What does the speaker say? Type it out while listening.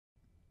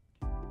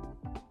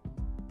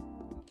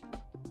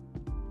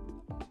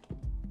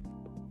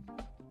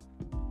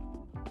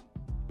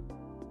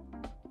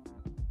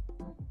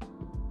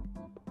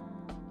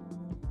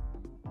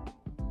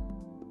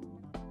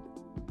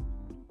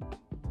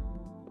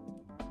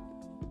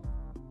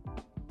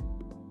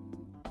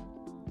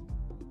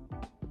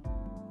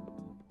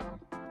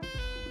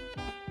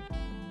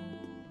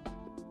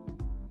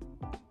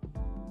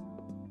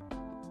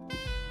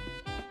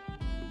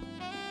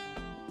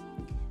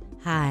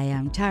Hi,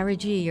 I'm Tyra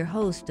G, your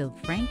host of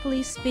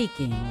Frankly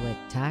Speaking with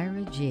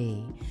Tyra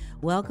G.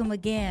 Welcome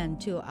again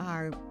to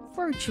our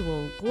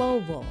virtual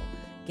global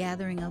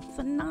gathering of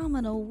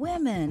phenomenal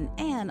women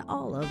and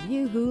all of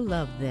you who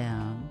love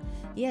them.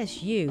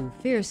 Yes, you,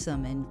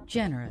 fearsome and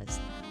generous,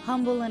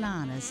 humble and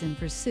honest in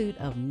pursuit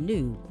of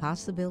new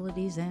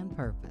possibilities and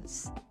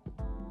purpose.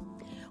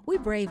 We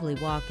bravely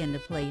walk into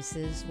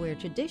places where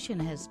tradition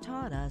has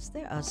taught us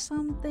there are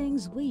some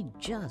things we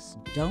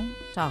just don't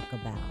talk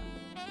about.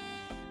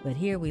 But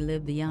here we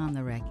live beyond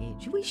the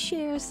wreckage. We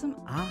share some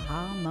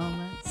aha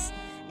moments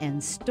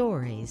and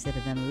stories that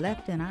have been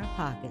left in our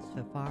pockets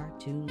for far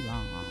too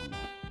long.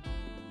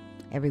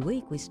 Every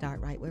week we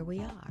start right where we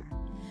are.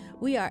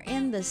 We are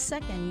in the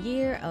second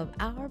year of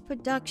our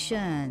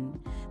production.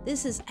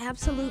 This is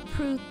absolute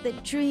proof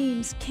that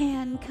dreams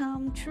can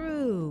come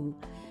true.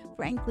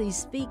 Frankly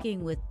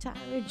Speaking with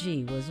Tyra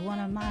G was one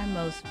of my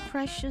most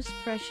precious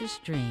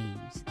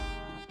dreams.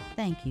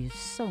 Thank you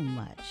so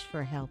much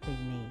for helping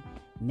me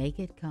make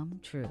it come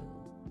true.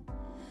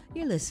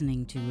 You're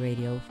listening to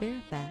Radio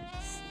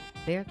Fairfax,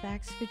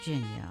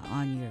 Virginia,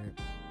 on your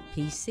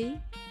PC,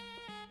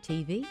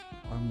 TV,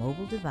 or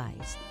mobile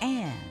device.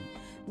 And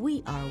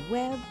we are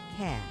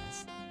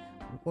webcast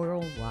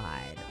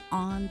worldwide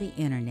on the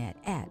internet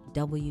at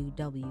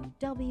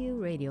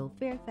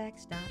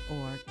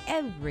www.radiofairfax.org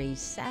every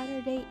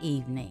Saturday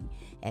evening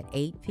at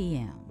 8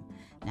 p.m.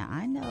 Now,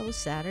 I know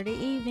Saturday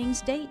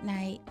evening's date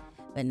night,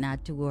 but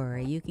not to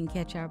worry, you can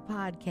catch our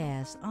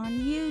podcast on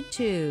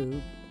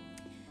YouTube.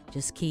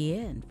 Just key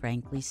in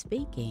Frankly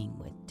Speaking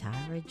with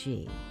Tyra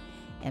G.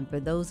 And for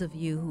those of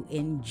you who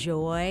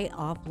enjoy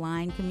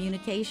offline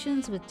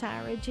communications with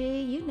Tyra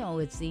G, you know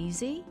it's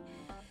easy.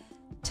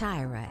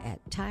 Tyra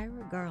at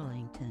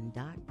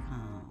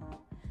tyragarlington.com.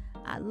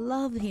 I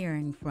love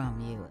hearing from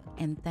you,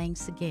 and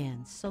thanks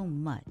again so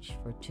much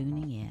for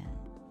tuning in.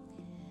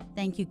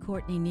 Thank you,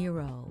 Courtney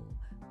Nero,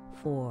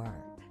 for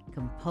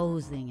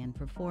composing and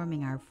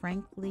performing our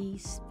Frankly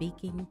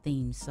Speaking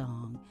theme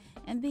song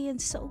and being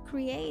so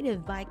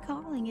creative by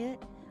calling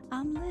it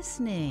I'm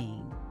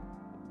Listening.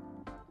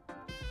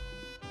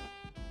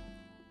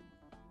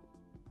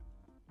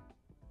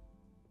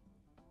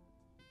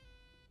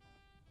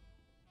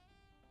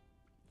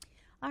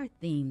 Our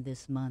theme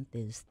this month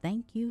is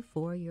Thank You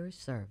for Your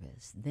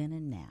Service, Then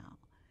and Now.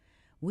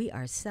 We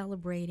are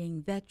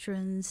celebrating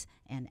veterans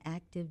and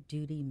active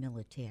duty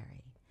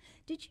military.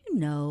 Did you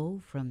know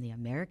from the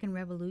American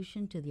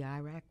Revolution to the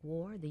Iraq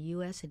War, the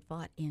U.S. had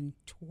fought in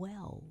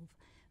 12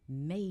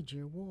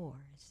 major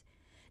wars?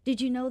 Did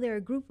you know there are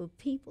a group of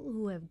people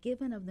who have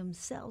given of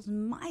themselves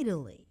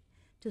mightily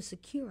to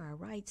secure our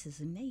rights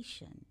as a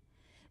nation?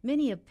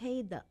 Many have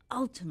paid the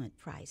ultimate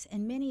price,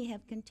 and many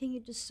have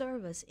continued to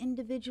serve us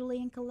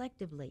individually and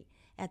collectively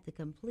at the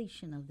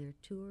completion of their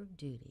tour of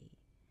duty.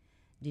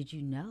 Did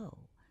you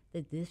know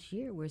that this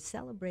year we're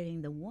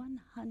celebrating the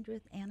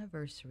 100th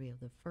anniversary of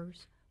the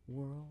First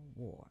World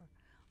War,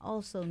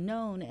 also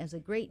known as a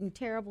great and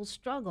terrible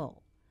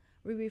struggle?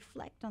 We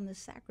reflect on the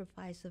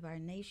sacrifice of our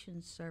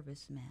nation's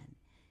servicemen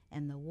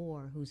and the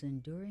war whose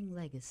enduring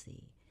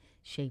legacy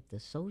shaped the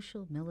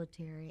social,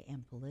 military,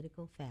 and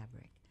political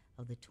fabric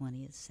of the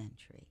 20th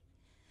century.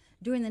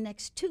 During the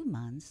next 2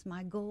 months,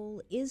 my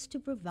goal is to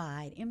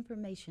provide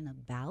information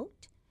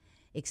about,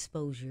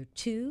 exposure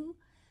to,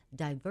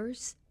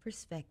 diverse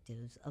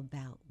perspectives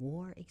about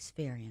war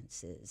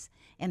experiences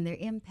and their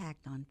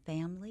impact on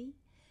family,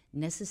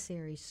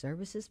 necessary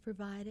services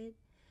provided,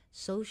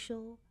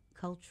 social,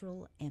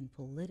 cultural, and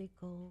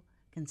political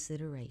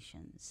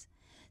considerations.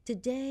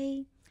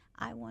 Today,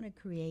 I want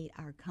to create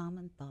our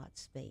common thought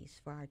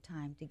space for our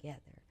time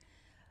together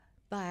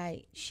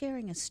by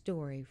sharing a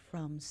story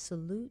from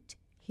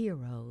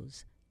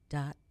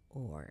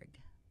SaluteHeroes.org.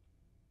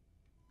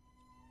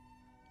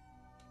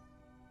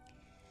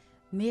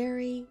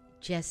 Mary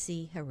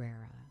Jessie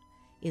Herrera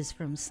is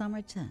from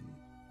Somerton,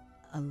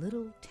 a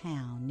little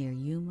town near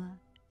Yuma,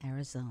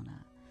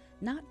 Arizona,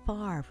 not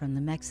far from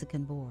the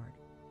Mexican border.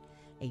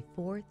 A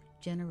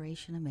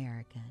fourth-generation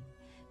American,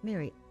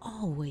 Mary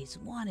always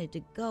wanted to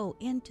go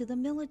into the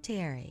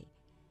military,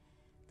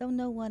 though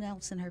no one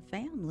else in her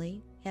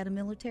family had a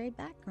military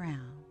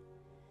background.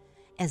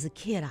 As a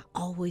kid, I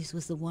always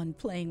was the one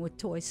playing with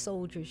toy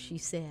soldiers, she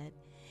said.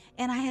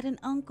 And I had an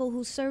uncle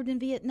who served in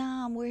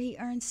Vietnam where he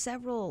earned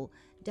several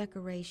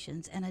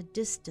decorations, and a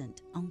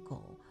distant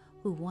uncle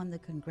who won the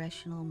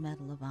Congressional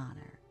Medal of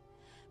Honor.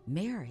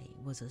 Mary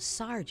was a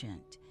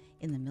sergeant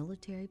in the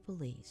military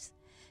police.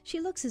 She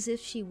looks as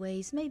if she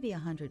weighs maybe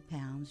 100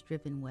 pounds,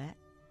 dripping wet,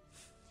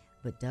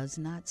 but does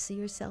not see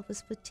herself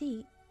as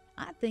petite.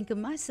 I think of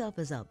myself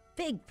as a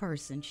big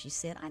person, she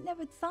said. I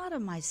never thought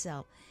of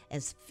myself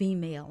as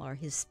female or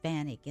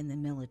Hispanic in the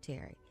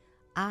military.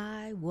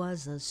 I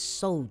was a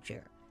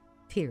soldier,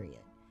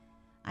 period.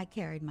 I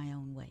carried my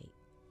own weight.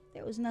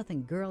 There was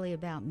nothing girly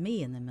about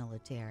me in the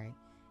military.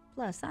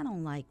 Plus, I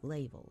don't like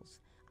labels.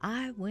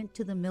 I went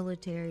to the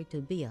military to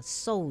be a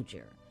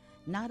soldier,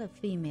 not a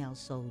female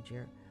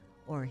soldier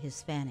or a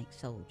Hispanic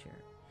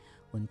soldier.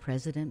 When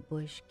President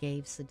Bush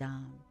gave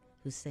Saddam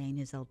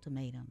Hussein's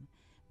ultimatum,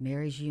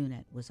 Mary's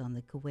unit was on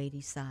the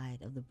Kuwaiti side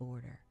of the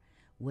border,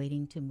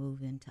 waiting to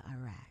move into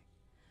Iraq.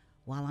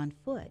 While on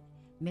foot,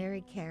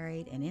 Mary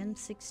carried an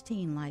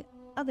M16 like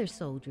other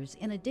soldiers,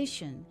 in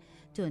addition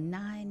to a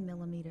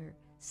 9mm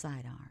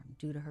sidearm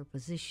due to her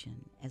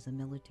position as a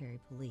military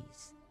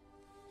police.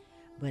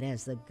 But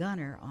as the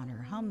gunner on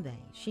her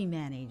Humvee, she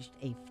managed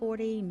a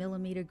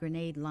 40mm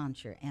grenade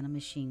launcher and a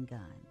machine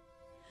gun.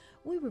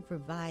 We were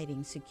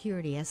providing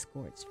security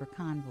escorts for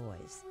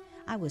convoys.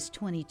 I was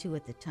 22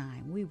 at the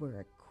time. We were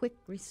a quick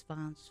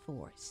response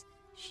force,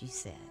 she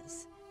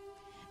says.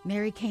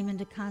 Mary came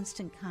into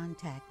constant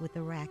contact with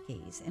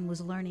Iraqis and was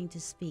learning to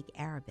speak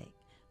Arabic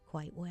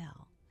quite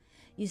well.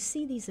 You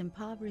see these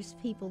impoverished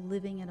people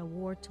living in a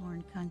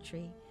war-torn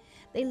country.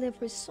 They lived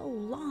for so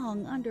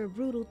long under a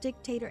brutal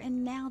dictator,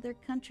 and now their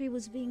country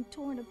was being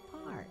torn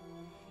apart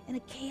in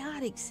a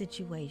chaotic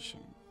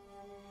situation.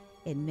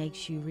 It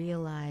makes you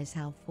realize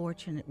how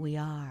fortunate we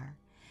are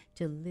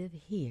to live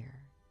here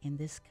in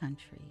this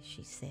country,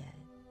 she said.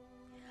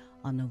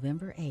 On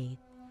November 8,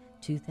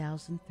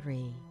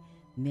 2003,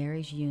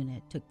 Mary's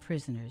unit took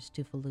prisoners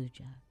to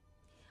Fallujah.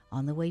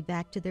 On the way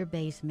back to their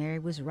base, Mary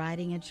was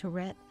riding a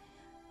turret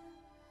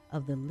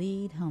of the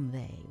lead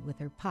Humvee with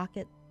her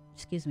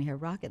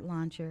rocket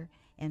launcher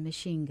and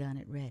machine gun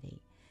at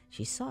ready.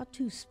 She saw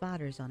two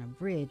spotters on a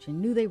bridge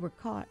and knew they were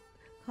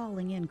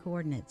calling in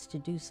coordinates to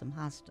do some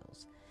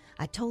hostiles.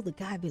 I told the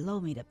guy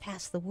below me to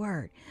pass the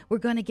word. We're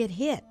going to get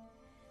hit,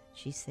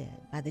 she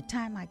said. By the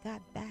time I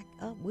got back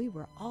up, we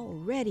were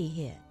already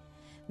hit.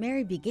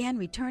 Mary began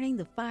returning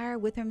the fire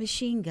with her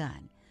machine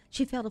gun.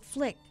 She felt a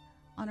flick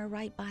on her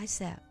right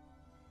bicep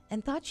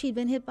and thought she'd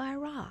been hit by a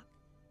rock.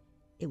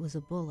 It was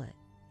a bullet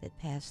that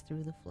passed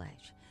through the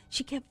flesh.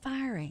 She kept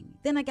firing.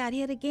 Then I got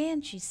hit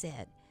again, she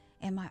said,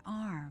 and my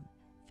arm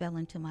fell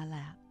into my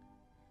lap.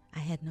 I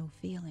had no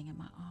feeling in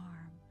my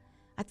arm.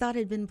 I thought it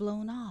had been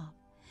blown off.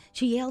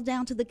 She yelled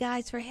down to the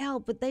guys for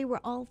help, but they were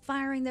all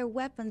firing their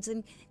weapons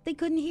and they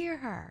couldn't hear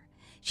her.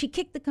 She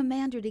kicked the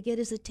commander to get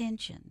his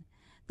attention.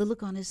 The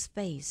look on his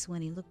face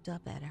when he looked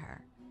up at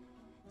her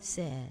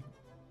said,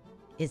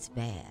 "It's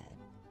bad."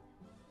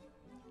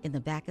 In the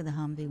back of the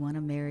Humvee, one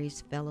of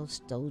Mary's fellow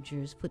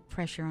soldiers put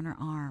pressure on her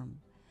arm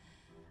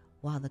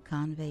while the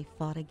convoy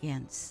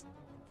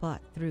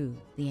fought through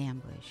the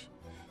ambush.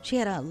 She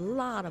had a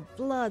lot of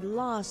blood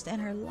lost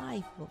and her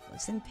life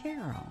was in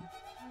peril.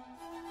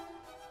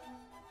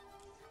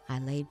 I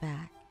laid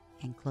back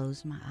and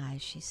closed my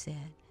eyes, she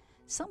said.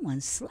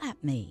 Someone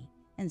slapped me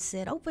and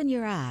said, "Open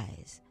your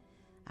eyes."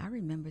 I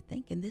remember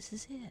thinking, this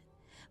is it.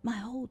 My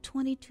whole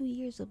 22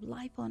 years of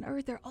life on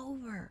earth are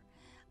over.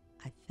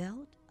 I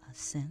felt a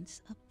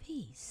sense of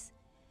peace.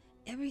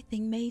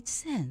 Everything made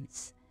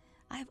sense.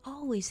 I've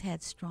always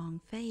had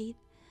strong faith.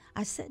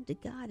 I said to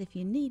God, if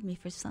you need me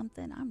for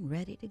something, I'm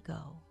ready to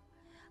go.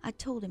 I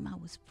told him I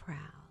was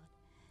proud.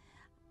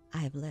 I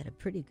have led a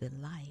pretty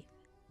good life,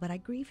 but I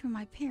grieved for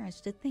my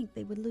parents to think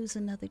they would lose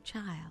another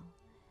child.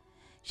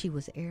 She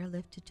was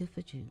airlifted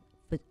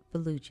to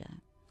Fallujah,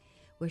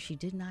 where she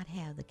did not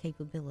have the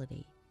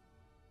capability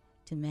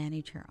to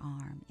manage her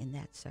arm in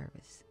that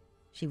service.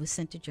 She was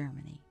sent to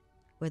Germany,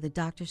 where the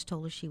doctors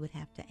told her they would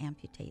have to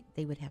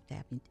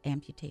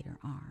amputate her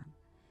arm.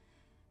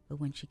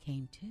 But when she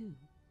came to,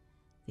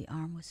 the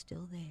arm was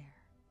still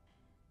there.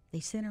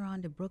 They sent her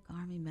on to Brooke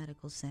Army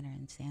Medical Center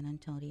in San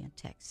Antonio,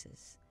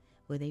 Texas,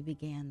 where they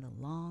began the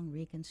long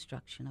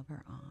reconstruction of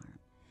her arm.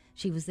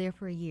 She was there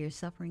for a year,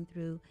 suffering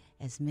through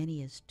as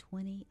many as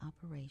 20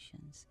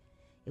 operations.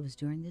 It was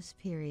during this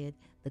period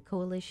the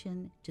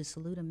Coalition to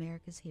Salute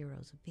America's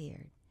Heroes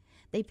appeared.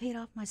 They paid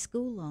off my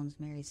school loans,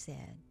 Mary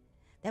said.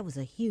 That was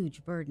a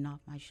huge burden off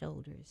my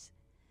shoulders.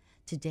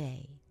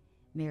 Today,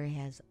 Mary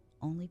has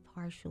only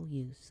partial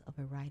use of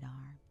her right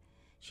arm.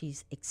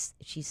 She's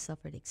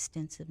suffered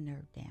extensive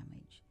nerve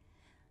damage.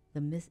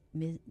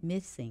 The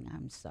missing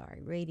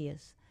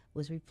radius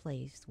was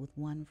replaced with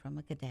one from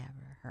a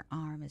cadaver. Her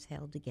arm is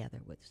held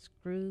together with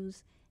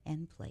screws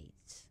and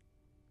plates.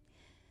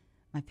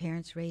 My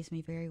parents raised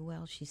me very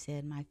well, she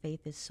said. My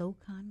faith is so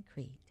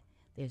concrete.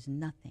 There's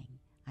nothing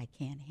I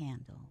can't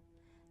handle,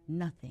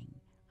 nothing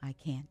I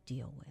can't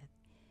deal with.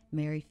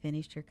 Mary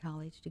finished her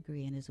college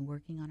degree and is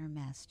working on her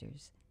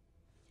master's.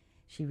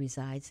 She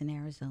resides in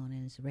Arizona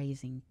and is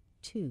raising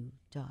 2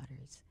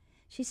 daughters.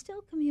 She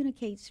still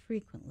communicates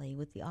frequently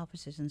with the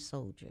officers and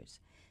soldiers.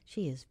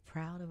 She is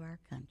proud of our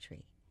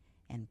country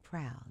and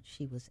proud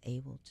she was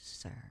able to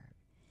serve.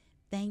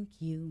 Thank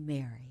you,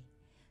 Mary,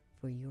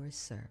 for your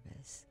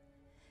service.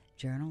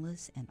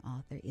 Journalist and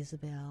author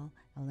Isabel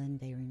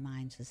Allende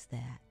reminds us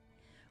that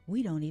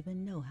we don't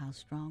even know how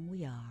strong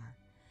we are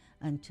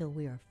until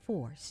we are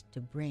forced to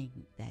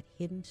bring that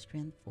hidden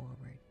strength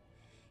forward.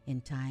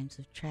 In times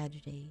of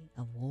tragedy,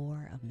 of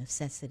war, of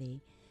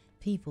necessity,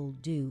 people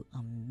do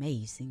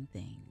amazing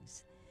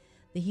things.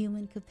 The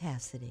human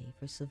capacity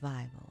for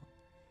survival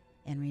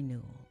and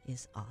renewal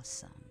is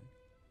awesome.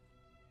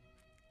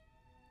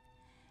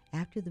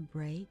 After the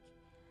break,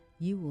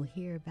 you will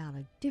hear about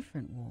a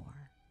different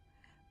war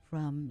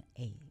from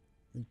a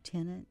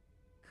Lieutenant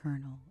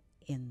colonel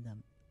in the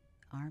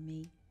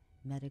Army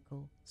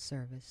Medical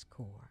Service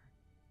Corps,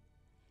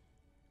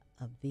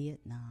 a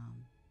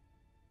Vietnam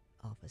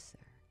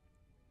officer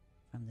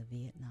from the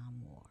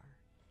Vietnam War.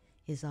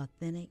 His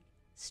authentic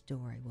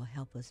story will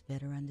help us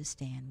better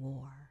understand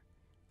war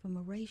from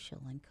a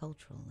racial and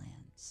cultural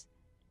lens,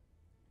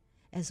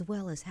 as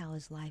well as how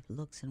his life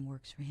looks and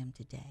works for him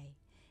today.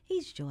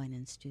 He's joined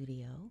in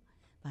studio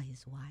by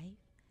his wife,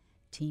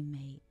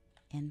 teammate,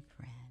 and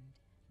friend,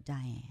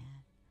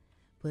 Diane.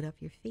 Put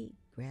up your feet,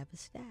 grab a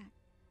stack,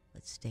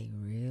 but stay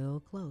real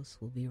close.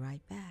 We'll be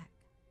right back.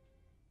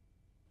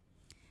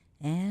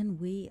 And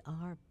we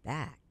are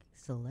back.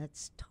 So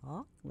let's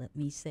talk. Let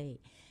me say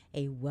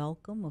a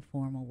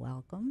formal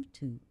welcome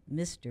to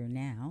Mr.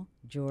 Now,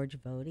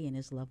 George Bodie, and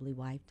his lovely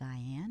wife,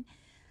 Diane.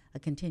 A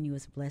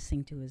continuous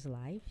blessing to his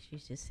life.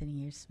 She's just sitting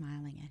here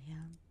smiling at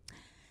him.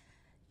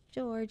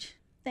 George,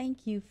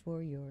 thank you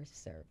for your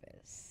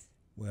service.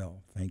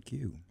 Well, thank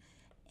you.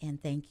 And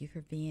thank you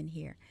for being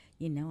here.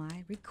 You know,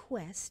 I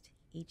request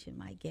each of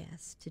my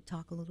guests to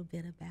talk a little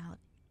bit about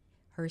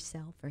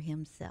herself or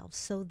himself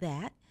so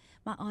that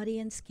my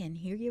audience can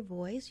hear your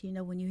voice. You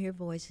know, when you hear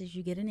voices,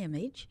 you get an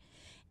image,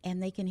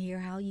 and they can hear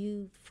how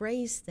you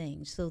phrase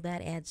things, so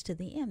that adds to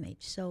the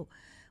image. So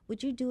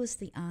would you do us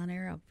the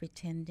honor of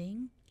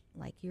pretending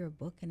like you're a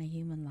book in a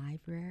human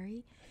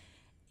library,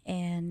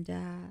 and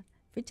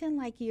pretend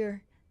like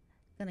you're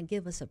going to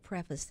give us a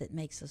preface that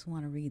makes us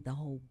want to read the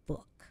whole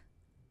book?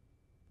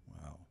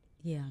 Wow.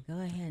 Yeah,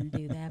 go ahead and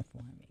do that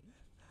for me.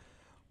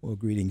 Well,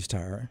 greetings,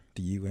 Tara,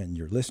 to you and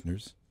your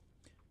listeners.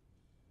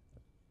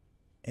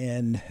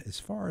 And as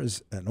far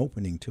as an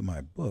opening to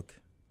my book,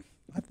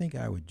 I think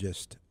I would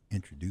just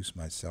introduce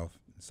myself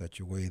in such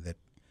a way that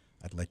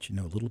I'd let you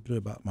know a little bit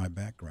about my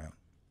background.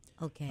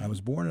 Okay. I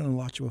was born in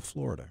Alachua,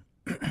 Florida,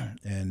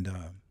 and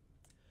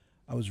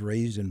I was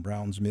raised in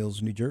Browns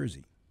Mills, New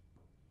Jersey.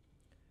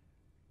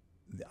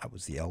 I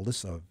was the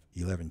eldest of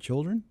 11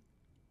 children.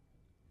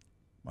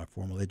 My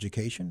formal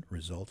education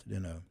resulted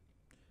in a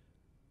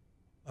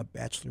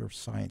Bachelor of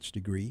Science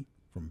degree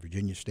from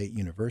Virginia State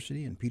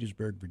University in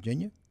Petersburg,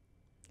 Virginia,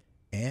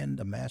 and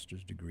a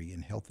master's degree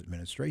in health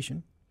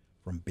administration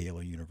from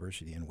Baylor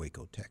University in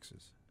Waco,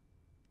 Texas.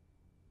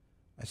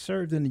 I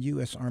served in the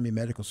U.S. Army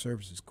Medical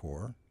Services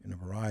Corps in a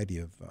variety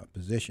of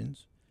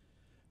positions,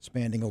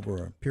 spanning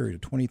over a period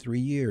of 23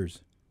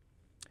 years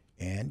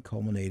and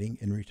culminating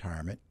in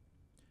retirement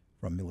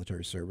from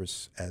military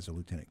service as a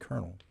lieutenant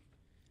colonel.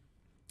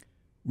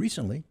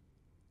 Recently,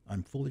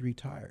 I'm fully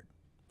retired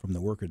from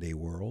the workaday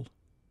world,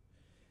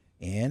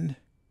 and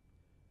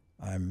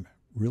I'm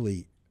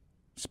really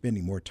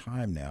spending more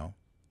time now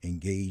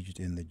engaged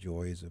in the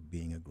joys of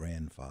being a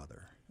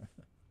grandfather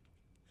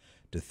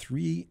to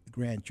 3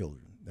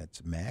 grandchildren.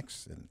 That's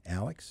Max and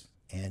Alex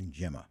and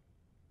Gemma.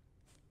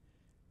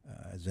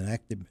 As an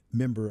active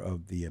member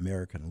of the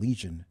American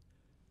Legion,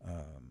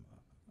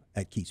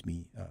 that keeps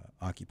me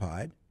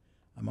occupied.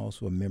 I'm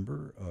also a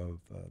member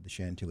of the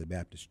Chantilly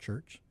Baptist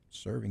Church,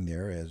 serving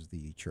there as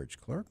the church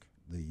clerk,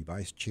 the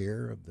vice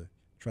chair of the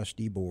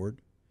trustee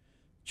board,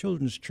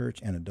 children's church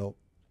and adult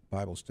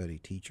Bible study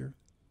teacher,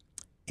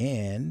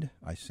 and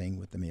I sing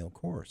with the male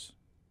chorus.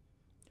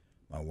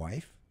 My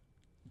wife,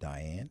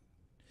 Diane,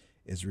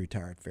 is a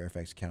retired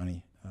Fairfax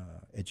County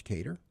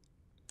educator,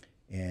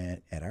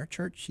 and at our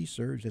church she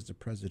serves as the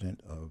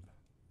president of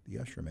the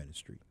usher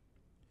ministry.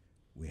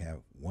 We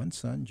have one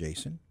son,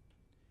 Jason,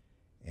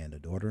 and a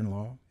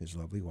daughter-in-law, his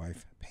lovely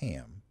wife,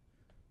 Pam,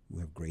 who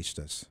have graced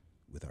us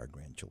with our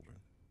grandchildren.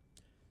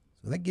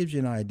 So that gives you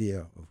an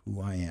idea of who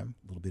I am,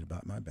 a little bit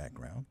about my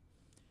background,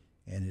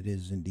 and it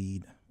is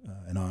indeed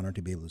an honor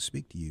to be able to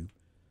speak to you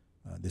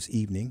this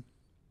evening,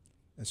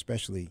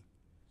 especially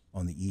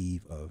on the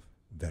eve of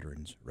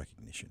Veterans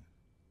Recognition.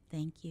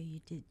 Thank you.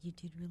 You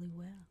did really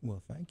well.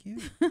 Well, thank you.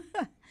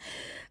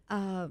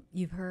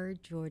 You've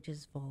heard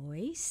George's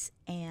voice,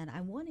 and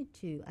I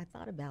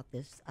thought about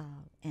this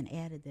and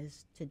added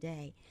this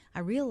today. I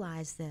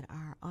realized that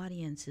our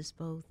audience is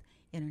both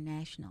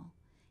international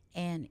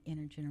and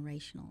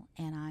intergenerational,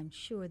 and I'm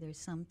sure there's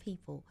some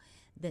people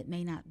that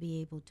may not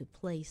be able to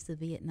place the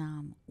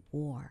Vietnam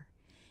War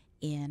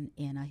in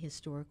a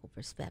historical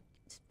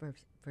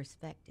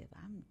perspective.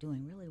 I'm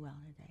doing really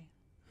well today.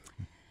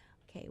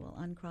 Okay, well,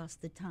 uncross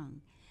the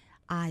tongue.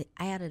 I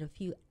added a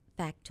few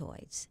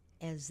factoids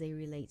as they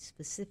relate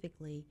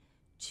specifically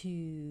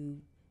to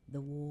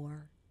the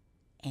war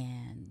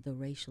and the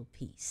racial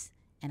peace.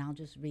 And I'll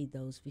just read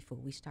those before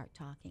we start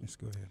talking. Let's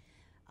go ahead.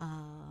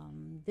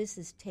 This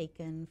is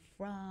taken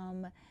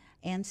from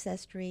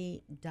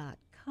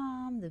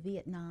Ancestry.com, the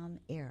Vietnam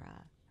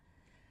era.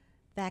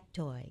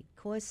 Factoid: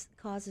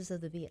 causes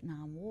of the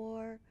Vietnam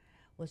War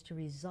was to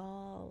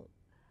resolve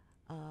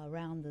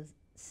around the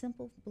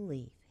simple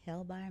belief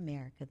held by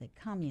America that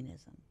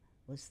communism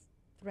was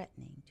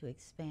threatening to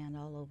expand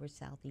all over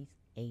Southeast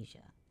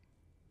Asia.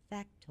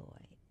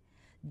 Factoid: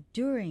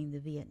 during the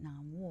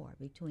Vietnam War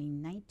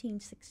between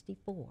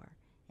 1964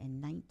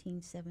 and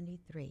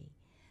 1973,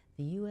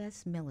 the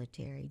U.S.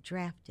 military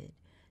drafted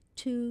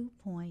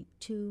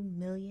 2.2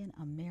 million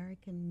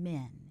American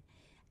men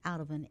out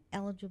of an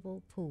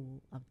eligible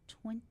pool of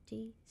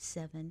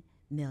 27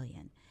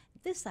 million.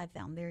 This I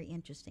found very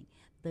interesting.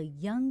 The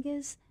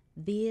youngest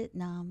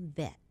Vietnam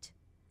vet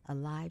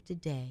alive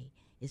today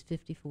is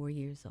 54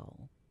 years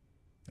old.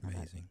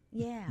 Amazing.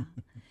 Yeah.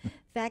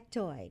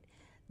 Factoid.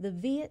 The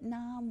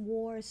Vietnam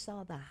War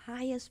saw the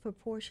highest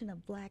proportion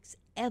of blacks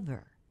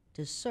ever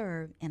to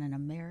serve in an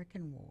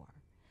American war.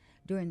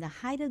 During the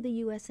height of the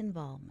U.S.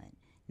 involvement,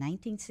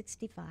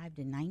 1965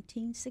 to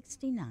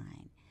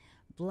 1969,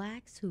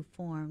 blacks who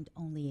formed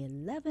only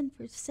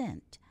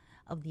 11%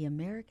 of the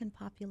American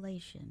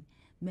population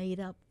made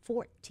up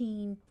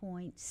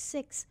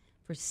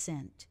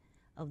 14.6%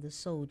 of the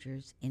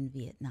soldiers in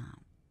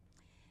Vietnam.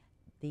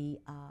 The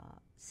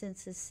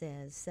census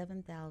says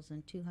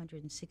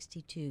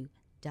 7,262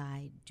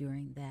 died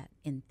during that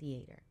in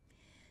theater.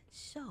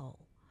 So,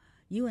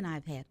 you and I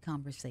have had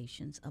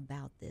conversations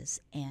about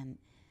this, and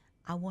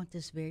I want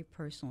this very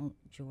personal,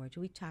 George.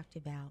 We talked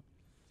about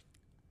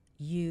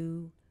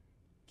you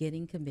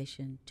getting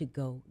commissioned to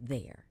go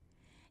there.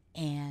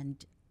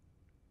 And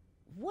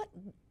what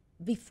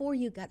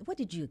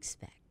did you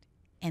expect?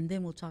 And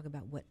then we'll talk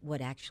about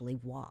what actually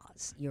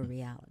was your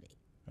reality.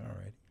 All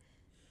right.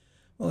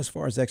 Well, as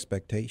far as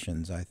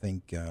expectations, I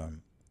think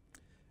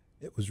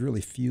it was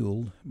really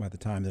fueled by the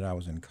time that I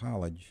was in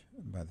college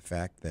by the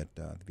fact that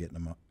the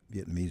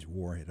Vietnamese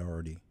War had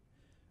already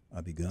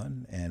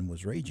begun and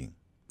was raging.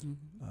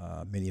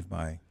 Mm-hmm. Many of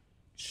my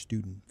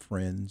student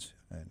friends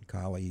and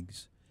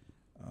colleagues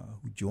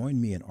who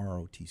joined me in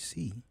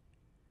ROTC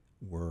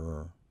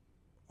were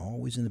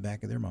always in the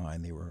back of their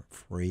mind. They were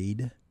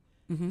afraid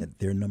that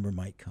their number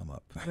might come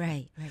up.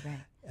 Right.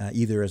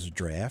 Either as a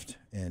draft,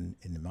 and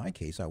in my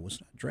case, I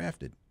was not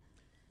drafted.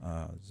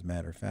 As a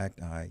matter of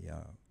fact, I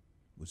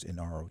was in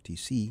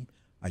ROTC.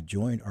 I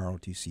joined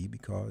ROTC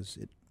because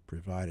it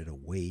provided a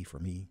way for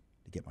me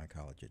to get my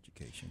college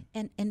education.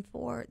 And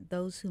for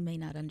those who may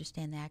not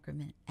understand the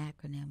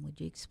acronym, would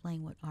you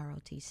explain what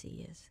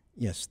ROTC is?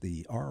 Yes,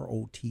 the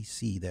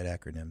ROTC, that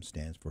acronym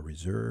stands for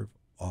Reserve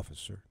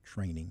Officer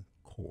Training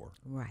Corps.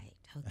 Right.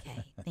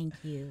 Okay. Thank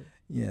you.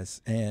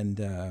 Yes, and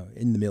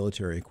in the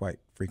military, I quite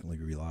frequently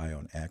rely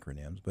on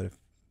acronyms, but if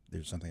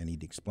there's something I need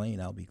to explain,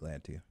 I'll be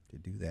glad to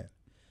do that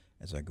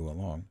as I go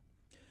along.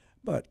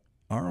 But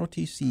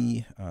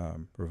ROTC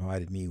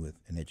provided me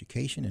with an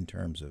education in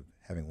terms of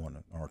having won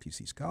an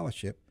ROTC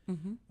scholarship.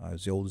 Mm-hmm. I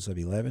was the oldest of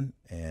 11,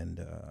 and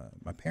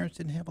my parents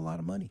didn't have a lot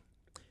of money.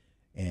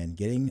 And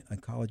getting a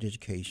college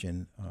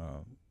education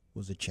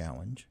was a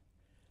challenge.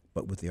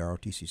 But with the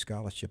ROTC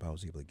scholarship, I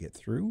was able to get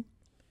through.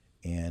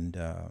 And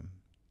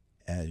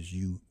as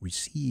you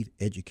receive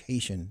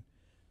education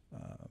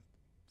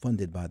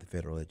funded by the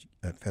federal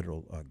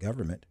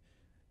government,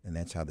 and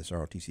that's how this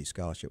ROTC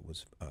scholarship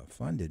was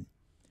funded,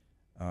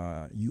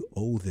 you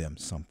owe them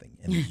something,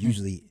 and it's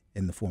usually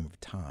in the form of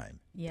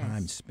time,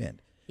 time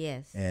spent.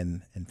 Yes.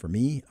 And for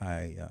me,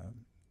 I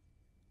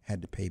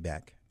had to pay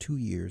back 2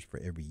 years for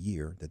every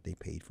year that they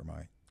paid for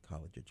my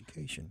college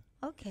education.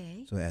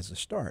 Okay. So as a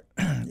start,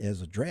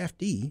 as a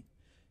draftee,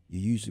 you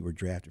usually were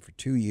drafted for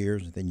 2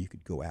 years, and then you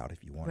could go out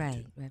if you wanted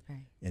to. Right.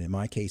 And in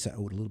my case, I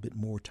owed a little bit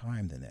more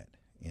time than that.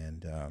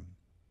 And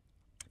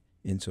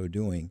in so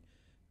doing,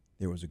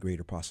 there was a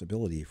greater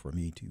possibility for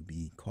me to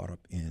be caught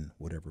up in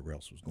whatever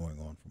else was going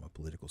on from a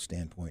political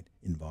standpoint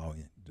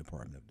involving the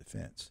Department of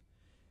Defense.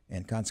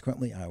 And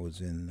consequently, I was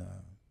in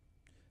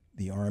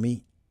the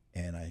Army,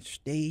 and I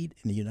stayed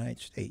in the United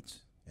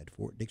States at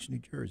Fort Dix, New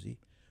Jersey,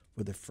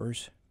 for the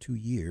first 2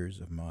 years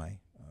of my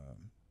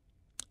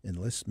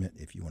enlistment,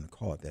 if you want to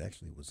call it. That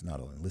actually was not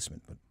an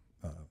enlistment, but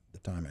the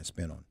time I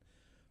spent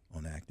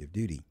on active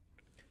duty.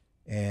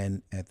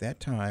 And at that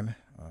time,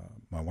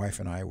 my wife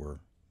and I were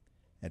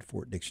at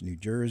Fort Dix, New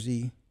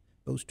Jersey.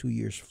 Those 2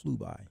 years flew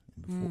by,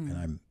 and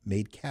I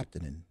made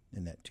captain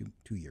in that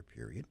two-year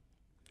period.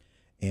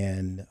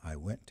 And I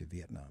went to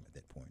Vietnam at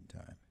that point in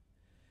time.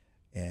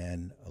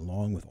 And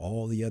along with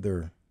all the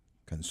other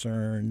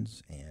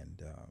concerns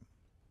and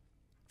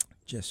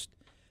just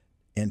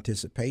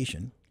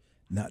anticipation,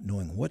 not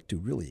knowing what to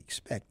really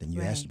expect, and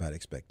you asked about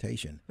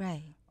expectation.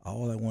 Right.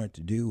 All I wanted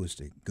to do was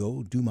to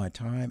go do my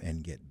time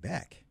and get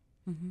back.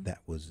 Mm-hmm.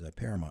 That was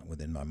paramount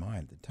within my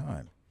mind at the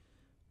time.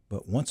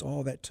 But once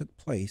all that took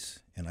place,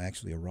 and I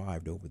actually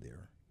arrived over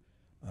there,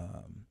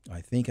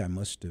 I think I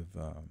must have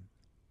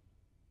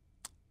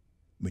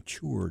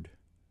matured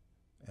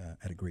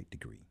at a great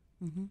degree.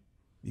 Mm-hmm.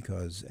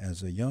 Because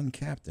as a young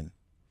captain,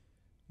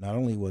 not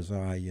only was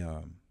I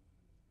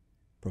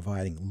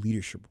providing a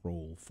leadership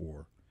role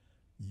for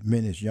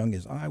men as young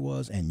as I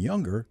was and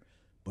younger,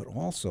 but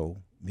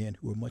also men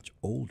who were much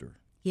older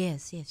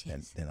yes.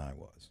 than I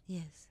was.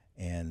 Yes.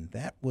 And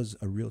that was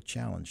a real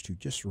challenge, to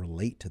just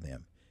relate to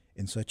them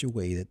in such a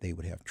way that they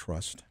would have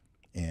trust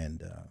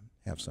and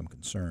have some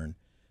concern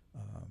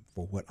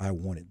for what I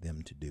wanted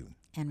them to do.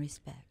 And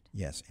respect.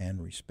 Yes,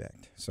 and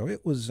respect. So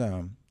it was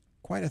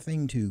quite a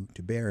thing to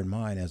bear in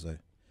mind as a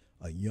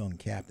a young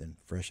captain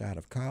fresh out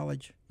of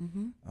college.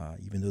 Mm-hmm.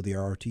 Even though the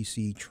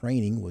ROTC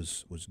training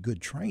was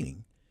good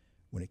training,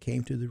 when it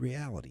came to the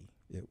reality,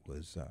 it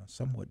was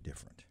somewhat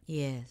different.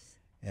 Yes.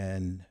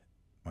 And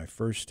my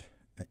first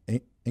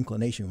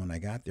inclination when I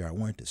got there, I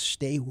wanted to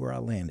stay where I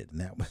landed, and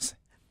that was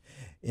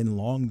in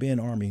Long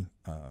Binh Army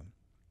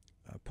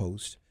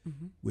post,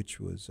 Mm-hmm. which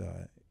was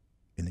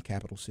in the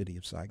capital city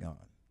of Saigon.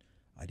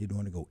 I didn't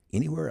want to go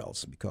anywhere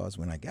else because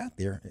when I got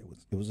there,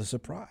 it was a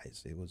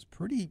surprise. It was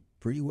pretty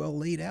well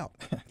laid out.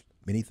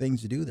 Many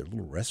things to do. There were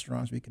little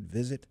restaurants we could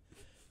visit.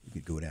 We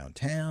could go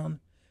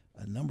downtown.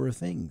 A number of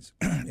things.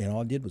 And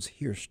all I did was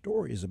hear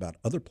stories about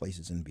other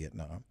places in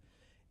Vietnam,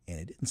 and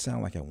it didn't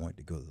sound like I wanted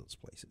to go to those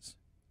places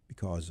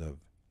because of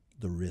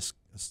the risk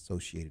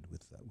associated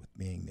with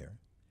being there.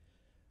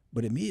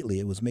 But immediately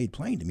it was made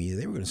plain to me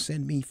they were going to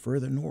send me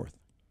further north.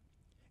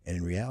 And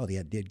in reality,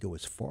 I did go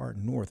as far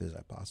north as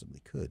I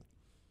possibly could.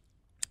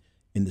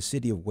 In the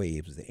city of Hue,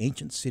 it was the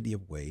ancient city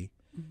of Hue.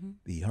 Mm-hmm.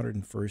 The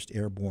 101st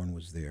Airborne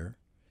was there,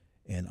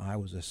 and I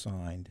was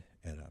assigned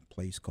at a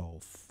place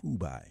called Phu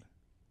Bai,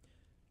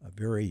 a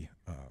very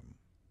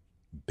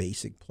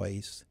basic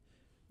place,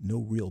 no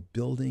real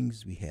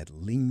buildings. We had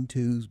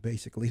lean-tos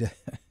basically to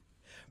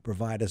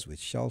provide us with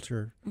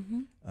shelter.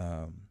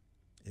 Mm-hmm.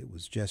 It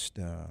was just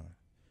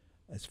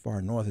as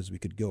far north as we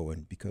could go,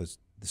 and because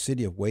the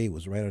city of Hue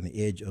was right on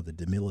the edge of the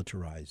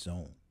demilitarized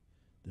zone.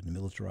 The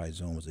demilitarized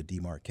zone was a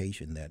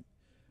demarcation that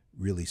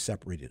really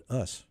separated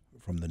us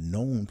from the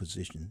known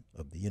position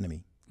of the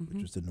enemy, Mm-hmm.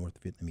 which was the North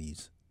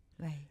Vietnamese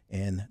Right.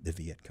 and the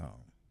Viet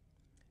Cong.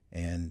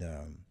 And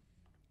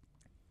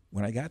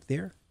when I got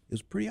there, it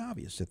was pretty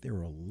obvious that there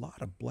were a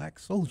lot of black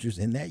soldiers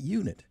in that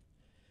unit.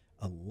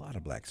 A lot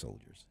of black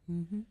soldiers.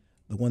 Mm-hmm.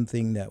 The one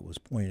thing that was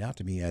pointed out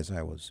to me as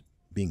I was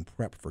being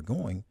prepped for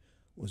going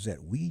was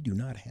that we do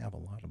not have a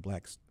lot of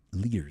black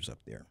leaders up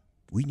there.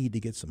 We need to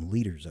get some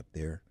leaders up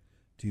there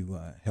to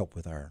help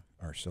with our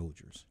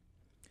soldiers.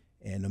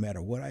 And no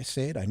matter what I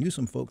said, I knew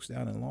some folks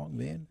down in Long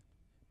Binh,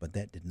 but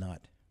that did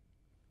not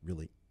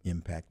really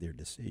impact their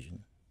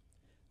decision.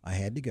 I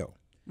had to go.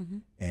 Mm-hmm.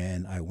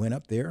 And I went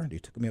up there. They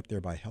took me up there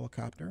by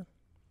helicopter,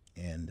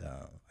 and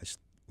I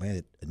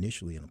landed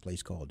initially in a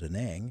place called Da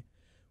Nang,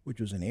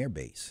 which was an air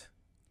base.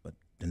 But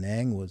Da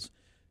Nang was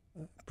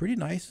pretty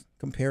nice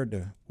compared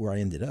to where I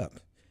ended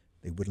up.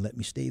 They wouldn't let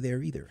me stay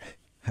there either.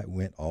 I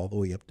went all the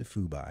way up to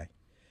Phu Bai,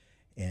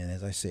 and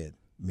as I said,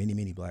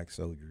 many black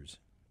soldiers.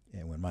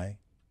 And when my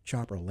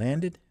chopper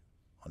landed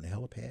on the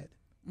helipad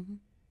Mm-hmm.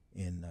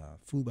 in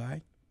Phu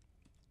Bai,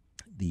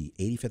 the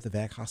 85th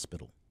Evac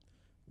Hospital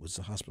was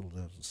the hospital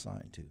that I was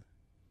assigned to.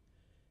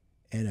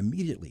 And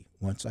immediately,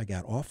 once I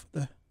got off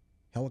the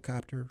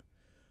helicopter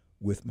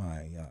with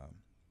my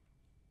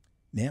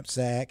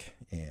knapsack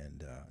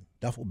and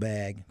duffel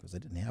bag, because I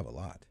didn't have a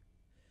lot,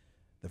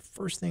 the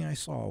first thing I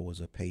saw was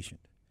a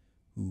patient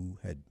who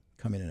had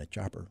come in a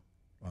chopper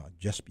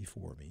just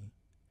before me.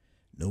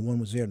 No one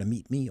was there to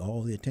meet me.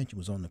 All the attention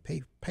was on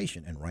the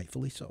patient, and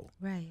rightfully so.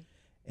 Right.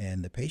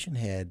 And the patient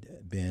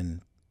had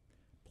been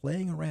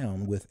playing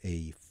around with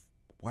a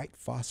white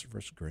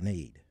phosphorus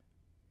grenade.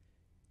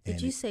 Did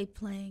And you say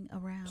playing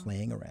around?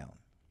 playing around.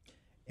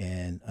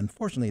 And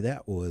unfortunately,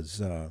 that was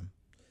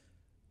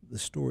the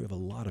story of a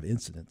lot of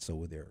incidents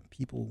over there.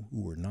 People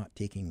who were not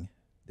taking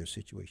their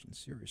situation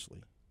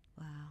seriously.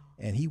 Wow.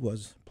 And he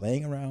was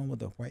playing around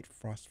with a white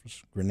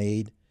phosphorus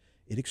grenade.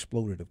 It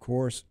exploded, of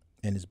course,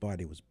 and his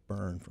body was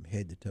burned from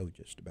head to toe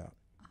just about.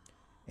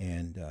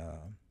 And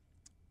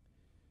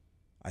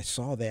I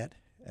saw that.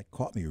 That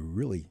caught me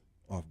really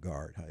off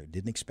guard. I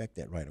didn't expect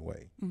that right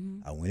away.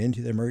 Mm-hmm. I went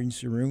into the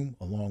emergency room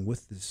along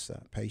with this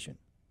patient,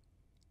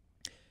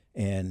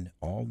 and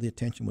all the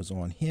attention was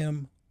on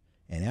him.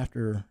 And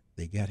after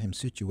they got him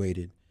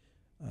situated,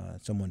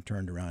 someone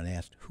turned around and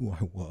asked who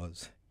I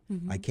was.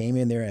 Mm-hmm. I came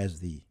in there as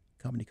the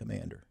company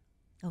commander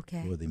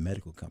Okay. for the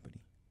medical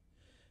company.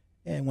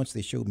 And once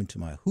they showed me to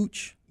my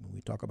hooch, when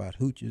we talk about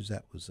hooches,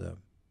 that was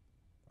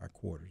our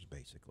quarters,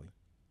 basically.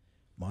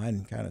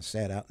 Mine kind of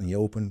sat out in the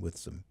open with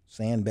some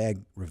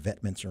sandbag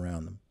revetments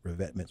around them.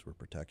 Revetments were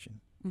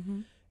protection.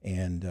 Mm-hmm.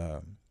 And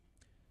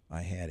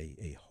I had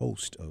a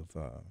host of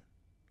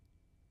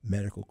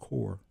medical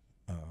corps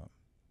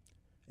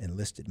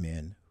enlisted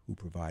men who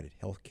provided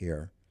health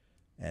care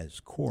as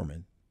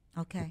corpsmen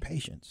Okay. for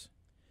patients.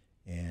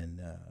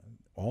 And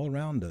all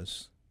around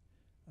us,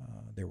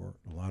 there were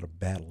a lot of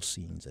battle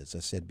scenes. As I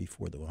said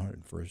before, the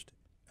 101st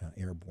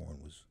Airborne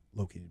was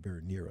located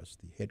very near us,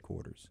 the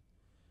headquarters.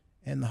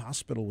 And the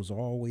hospital was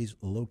always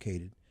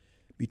located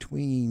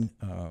between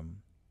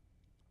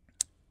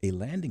a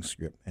landing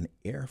strip, an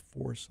Air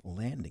Force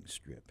landing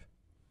strip,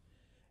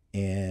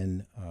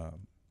 and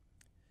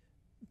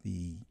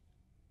the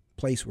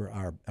place where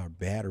our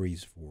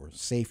batteries for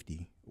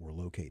safety were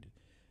located.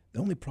 The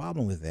only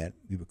problem with that,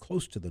 we were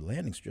close to the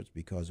landing strips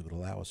because it would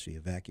allow us to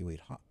evacuate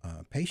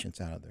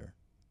patients out of there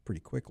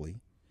pretty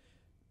quickly.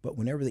 But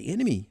whenever the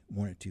enemy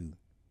wanted to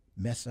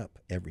mess up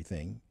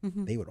everything,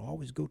 Mm-hmm. they would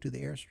always go to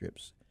the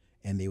airstrips,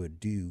 and they would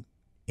do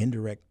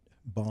indirect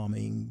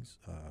bombings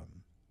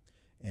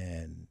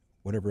and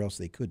whatever else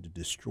they could to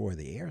destroy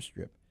the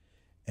airstrip,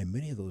 and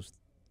many of those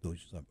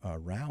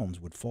rounds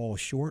would fall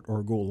short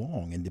or go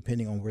long, and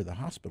depending on where the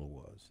hospital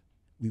was,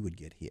 we would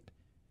get hit.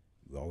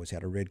 We always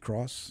had a Red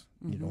Cross,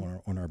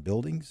 on our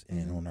buildings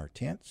and on our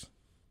tents,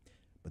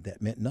 but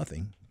that meant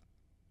nothing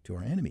to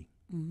our enemy,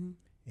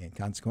 and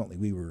consequently,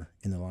 we were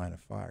in the line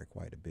of fire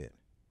quite a bit,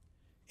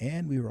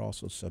 and we were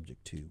also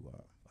subject to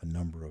a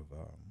number of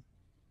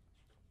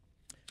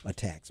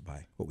attacks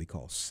by what we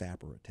call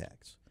sapper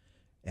attacks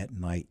at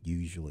night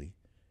usually,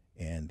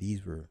 and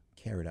these were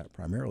carried out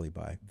primarily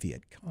by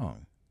Viet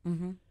Cong.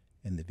 And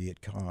the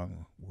Viet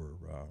Cong were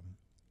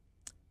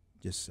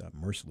just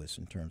merciless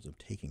in terms of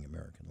taking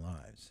American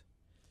lives.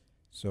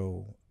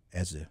 So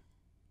as a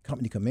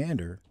company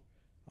commander,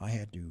 I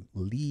had to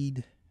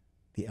lead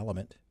the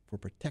element for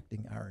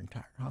protecting our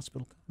entire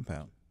hospital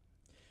compound,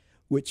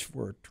 which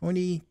for a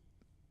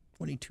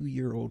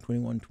 22-year-old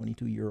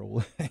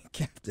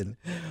captain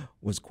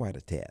was quite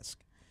a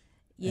task.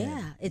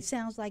 Yeah, it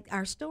sounds like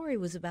our story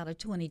was about a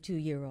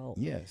 22-year-old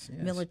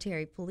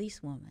military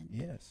policewoman.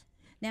 Yes.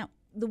 Now,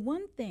 the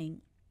one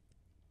thing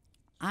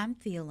I'm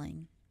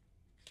feeling,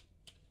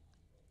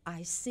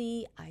 I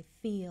see, I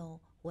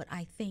feel what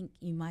I think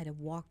you might have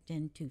walked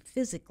into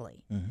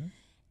physically.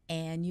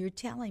 And you're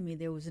telling me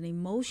there was an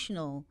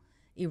emotional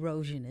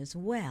erosion as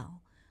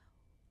well.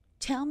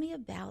 Tell me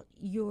about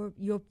your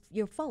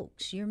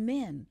folks, your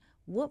men.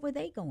 What were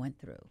they going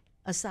through,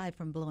 aside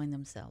from blowing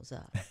themselves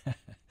up?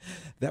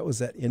 That was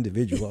that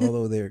individual,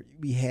 although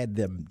we had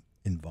them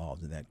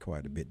involved in that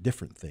quite a bit,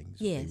 different things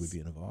that they would be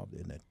involved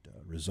in that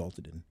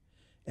resulted in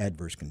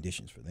adverse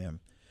conditions for them.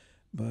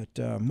 But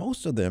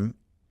most of them,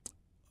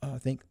 I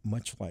think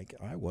much like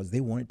I was, they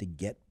wanted to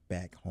get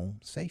back home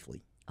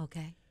safely.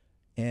 Okay.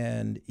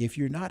 And if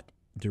you're not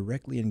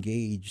directly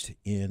engaged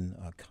in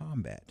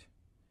combat,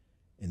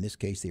 in this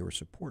case they were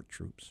support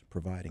troops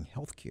providing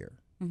health care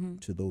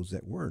to those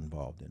that were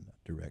involved in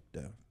direct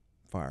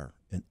fire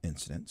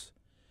incidents.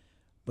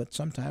 But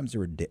sometimes there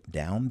were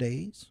down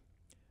days.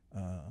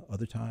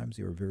 Other times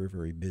they were very,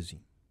 very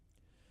busy.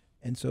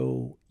 And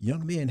so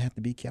young men have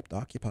to be kept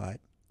occupied.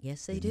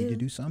 Yes, they They do. need to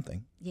do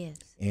something. Yes.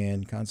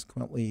 And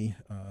consequently,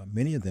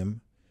 many of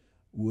them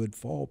would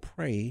fall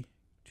prey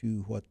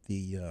to what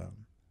the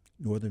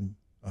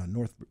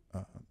North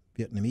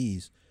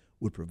Vietnamese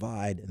would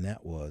provide, and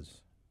that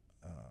was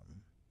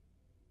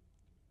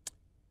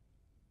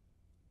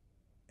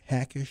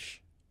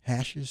hashish,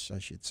 I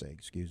should say,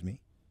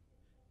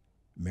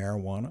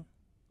 marijuana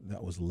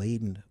that was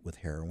laden with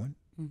heroin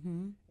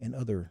and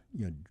other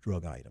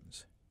drug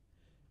items.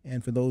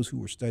 And for those who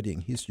were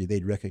studying history,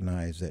 they'd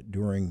recognize that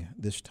during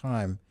this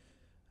time,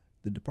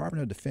 the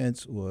Department of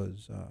Defense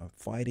was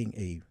fighting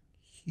a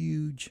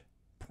huge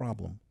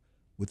problem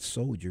with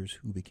soldiers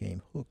who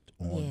became hooked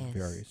on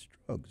various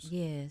drugs.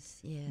 Yes,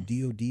 yes.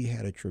 DOD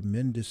had a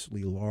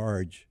tremendously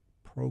large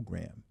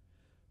program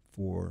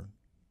for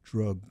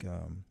drug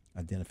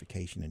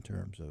identification in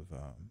terms of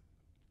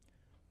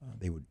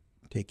they would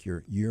take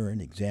your urine,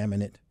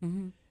 examine it,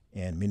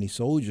 and many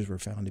soldiers were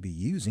found to be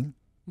using,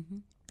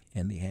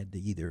 and they had to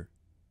either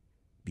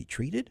be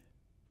treated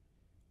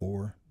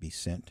or be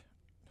sent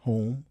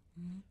home.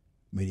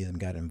 Many of them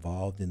got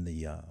involved in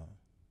the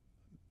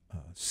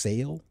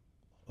sale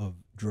of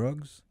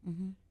drugs.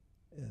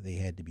 They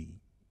had to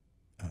be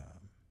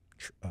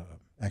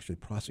actually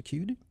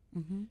prosecuted.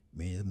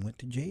 Many of them went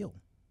to jail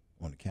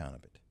on account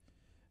of it.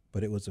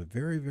 But it was a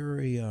very,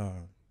 very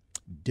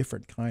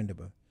different kind of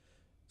a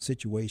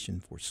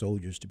situation for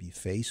soldiers to be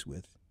faced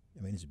with.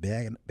 I mean, it's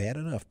bad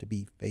enough to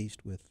be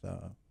faced with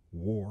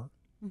war,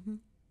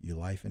 your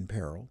life in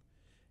peril,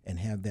 and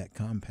have that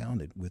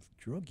compounded with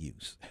drug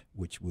use,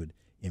 which would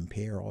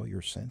impair all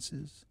your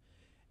senses.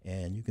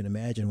 And you can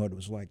imagine what it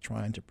was like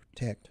trying to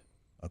protect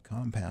a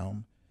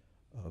compound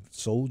of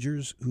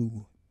soldiers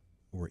who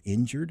were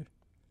injured.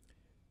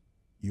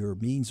 Your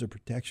means of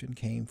protection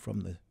came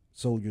from the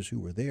soldiers who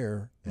were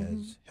there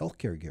as health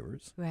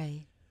caregivers.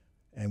 Right.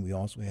 And we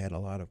also had a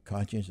lot of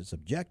conscientious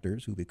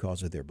objectors who,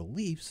 because of their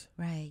beliefs,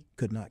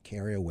 could not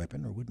carry a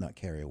weapon or would not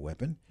carry a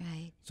weapon.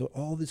 Right. So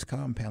all this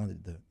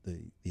compounded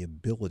the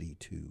ability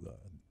to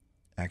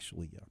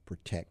actually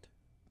protect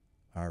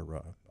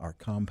our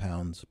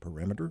compound's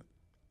perimeter.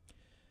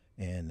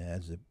 And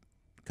as a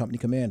company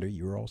commander,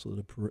 you were also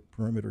the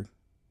perimeter,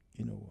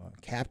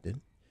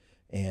 captain,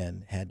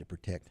 and had to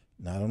protect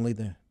not only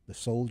the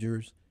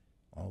soldiers,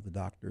 all the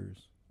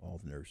doctors, all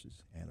the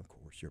nurses, and of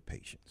course your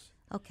patients.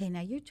 Okay,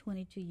 now you're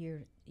 22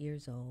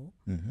 years old,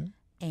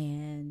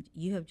 and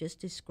you have just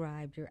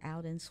described you're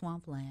out in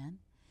swampland,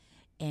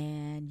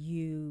 and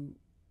you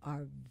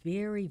are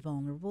very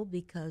vulnerable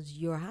because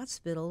your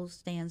hospital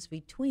stands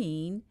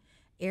between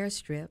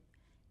airstrip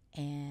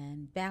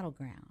and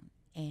battleground,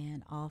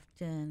 and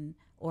often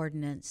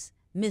ordnance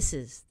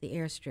misses the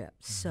airstrip.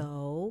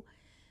 So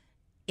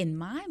in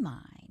my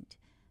mind,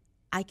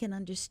 I can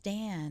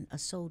understand a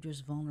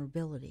soldier's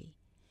vulnerability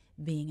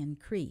being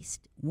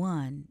increased,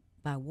 1,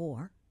 by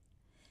war,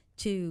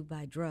 2,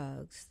 by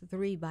drugs,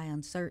 3, by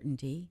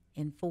uncertainty,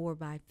 and 4,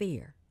 by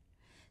fear.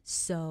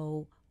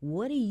 So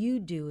What do you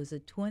do as a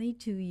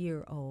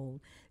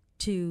 22-year-old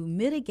to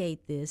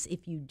mitigate this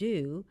if you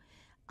do?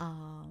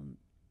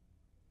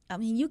 I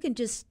mean, you can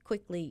just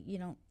quickly, you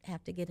don't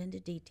have to get into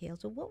details,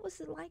 but what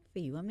was it like for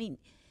you? I mean,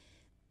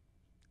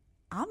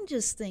 I'm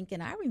just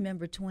thinking, I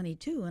remember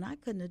 22 and I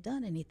couldn't have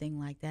done anything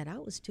like that. I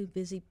was too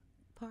busy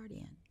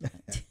partying.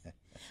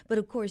 But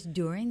of course,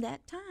 during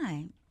that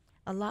time,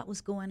 a lot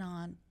was going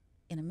on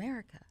in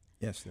America.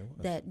 Yes, there was.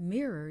 That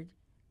mirrored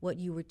what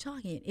you were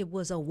talking. It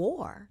was a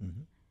war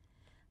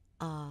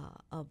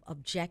of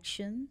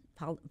objection,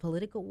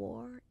 political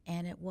war,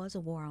 and it was a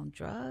war on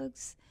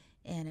drugs,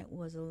 and it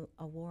was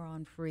a war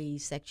on free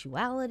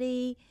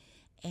sexuality.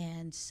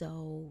 And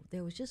so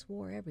there was just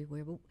war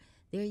everywhere. But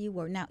there you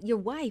were. Now, your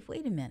wife,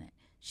 wait a minute.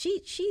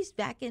 She's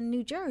back in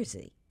New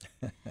Jersey.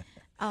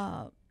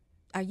 Are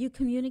you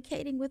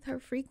communicating with her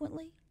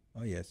frequently?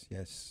 Oh, yes.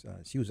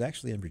 She was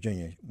actually in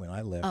Virginia when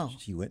I left. Oh.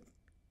 She went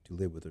to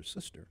live with her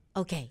sister.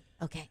 Okay.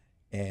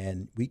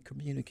 And we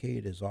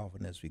communicated as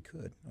often as we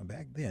could.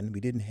 Back then, we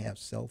didn't have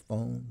cell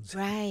phones.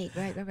 Right.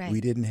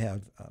 We didn't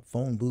have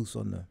phone booths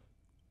on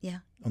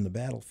the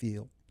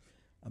battlefield.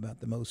 About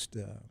the most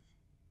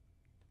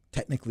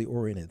technically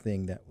oriented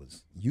thing that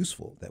was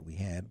useful that we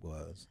had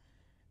was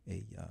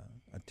a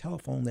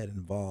telephone that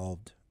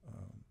involved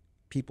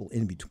people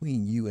in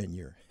between you and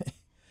your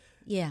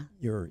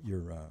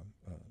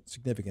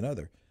significant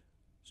other,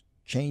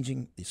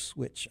 changing the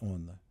switch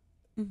on the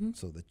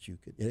so that you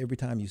could, every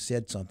time you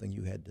said something,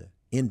 you had to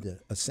end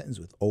a sentence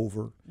with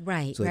over.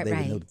 Right. So they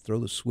would know to throw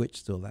the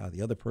switch to allow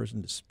the other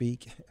person to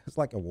speak. It's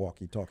like a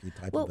walkie-talkie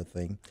type of a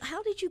thing.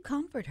 How did you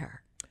comfort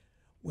her?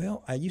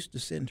 Well, I used to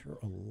send her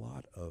a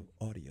lot of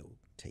audio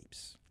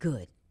tapes.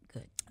 Good.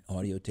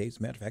 Audio tapes.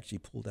 Matter of fact, she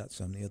pulled out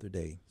some the other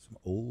day, some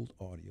old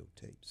audio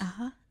tapes.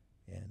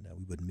 And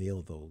we would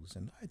mail those.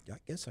 And I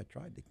guess I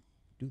tried to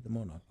do them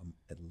on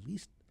at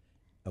least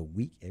a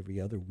week, every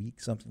other week,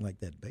 something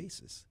like that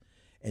basis.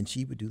 And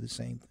she would do the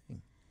same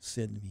thing,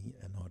 send me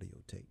an audio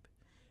tape.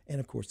 And,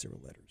 of course, there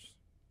were letters.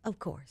 Of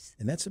course.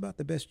 And that's about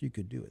the best you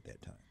could do at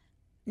that time.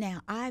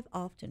 Now, I've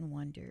often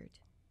wondered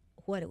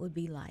what it would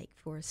be like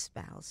for a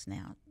spouse.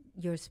 Now,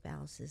 your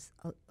spouse is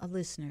a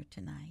listener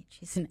tonight.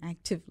 She's an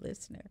active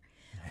listener.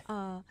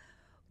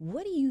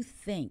 What do you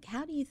think?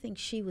 How do you think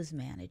she was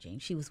managing?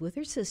 She was with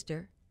her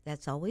sister.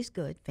 That's always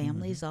good.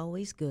 Family is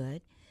always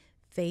good.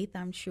 Faith,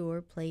 I'm sure,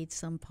 played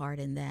some part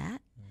in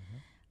that.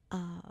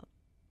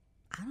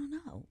 I don't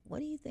know. What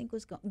do you think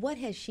was going? What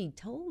has she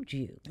told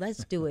you?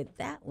 Let's do it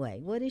that way.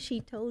 What has she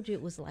told you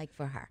it was like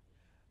for her?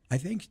 I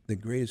think the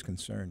greatest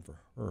concern for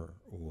her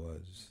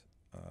was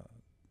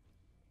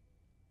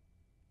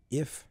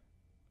if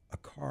a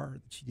car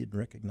that she didn't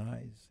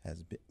recognize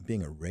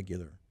being a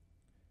regular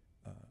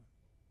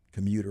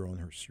commuter on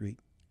her street.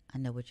 I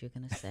know what you're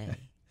going to say.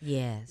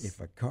 Yes.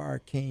 If a car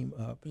came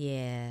up,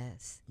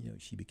 yes,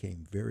 she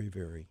became very,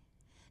 very.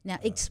 Now,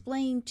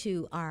 explain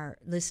to our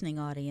listening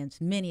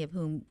audience, many of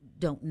whom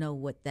don't know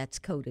what that's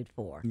coded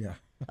for. Yeah.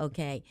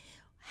 Okay,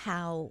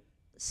 how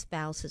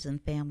spouses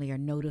and family are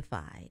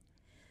notified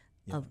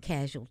of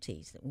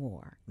casualties at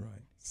war.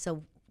 Right.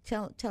 So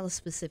tell us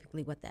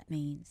specifically what that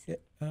means.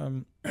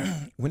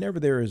 Whenever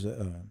there is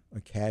a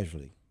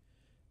casualty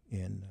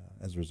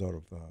as a result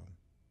of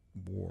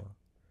war,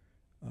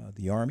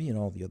 the Army and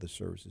all the other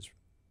services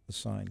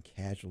assign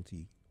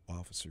casualty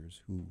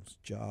officers whose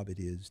job it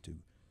is to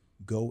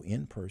go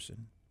in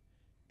person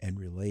and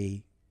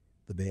relay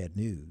the bad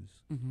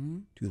news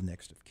to the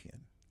next of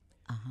kin.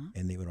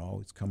 And they would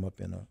always come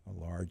up in a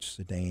large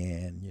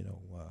sedan,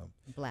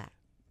 black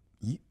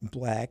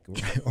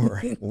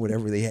or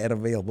whatever they had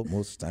available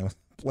most of the time,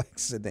 black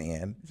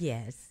sedan.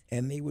 Yes.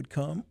 And they would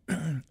come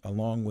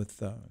along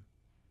with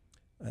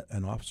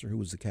an officer who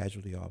was the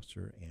casualty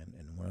officer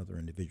and one other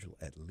individual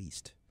at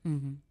least.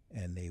 And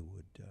they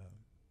would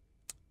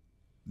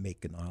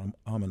make an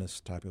ominous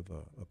type of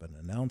an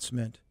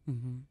announcement,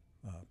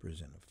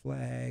 present a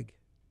flag,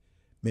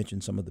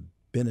 mention some of the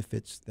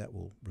benefits that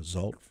will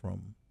result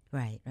from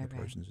the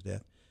person's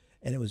death.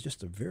 And it was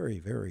just a very,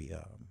 very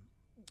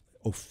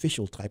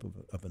official type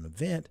of an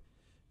event,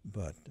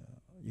 but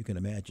you can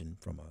imagine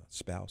from a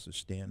spouse's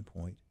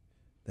standpoint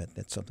that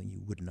that's something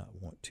you would not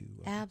want to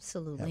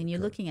absolutely. And you're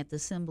looking at the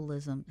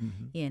symbolism,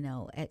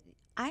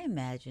 I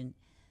imagine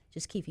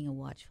just keeping a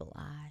watchful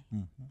eye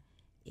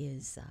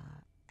is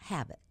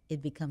habit.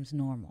 It becomes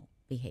normal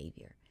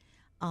behavior.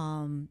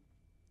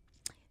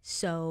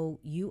 So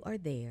you are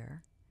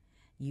there.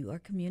 You are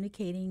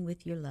communicating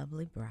with your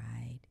lovely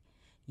bride.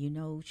 You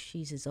know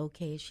she's as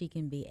okay as she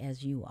can be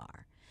as you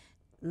are.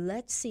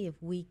 Let's see if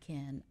we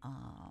can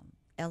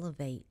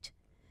elevate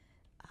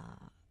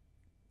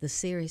the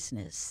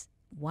seriousness.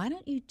 Why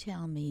don't you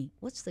tell me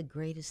what's the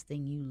greatest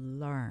thing you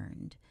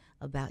learned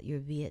about your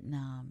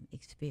Vietnam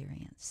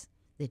experience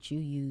that you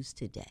use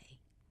today?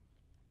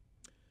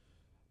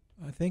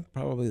 I think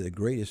probably the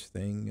greatest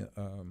thing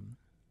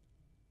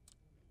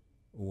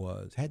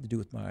had to do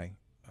with my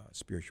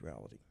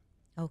spirituality.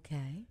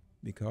 Okay.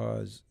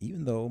 Because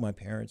even though my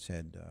parents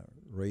had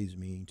raised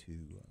me to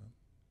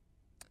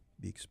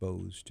be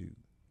exposed to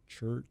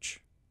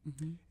church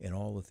Mm-hmm. and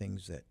all the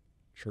things that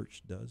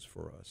church does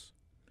for us,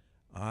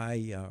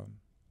 I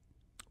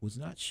was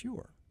not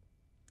sure.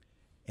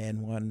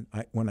 And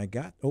when I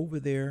got over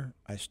there,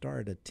 I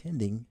started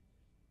attending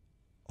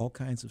all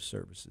kinds of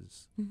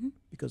services Mm-hmm.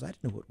 because I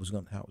didn't know how it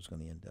was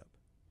going to end up.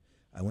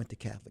 I went to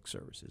Catholic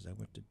services. I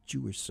went to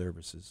Jewish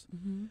services.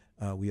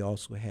 Mm-hmm. We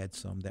also had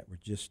some that were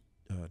just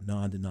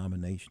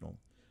non-denominational.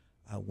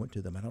 I went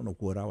to them. I don't know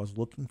what I was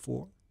looking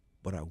for,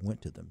 but I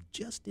went to them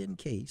just in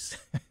case.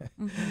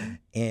 Mm-hmm.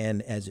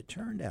 And as it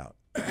turned out,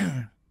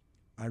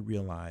 I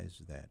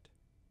realized that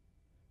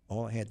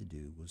all I had to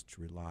do was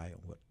to rely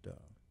on what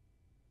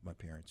my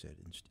parents had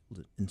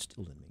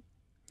instilled in me.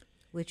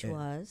 Which and,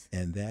 was?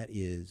 And that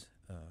is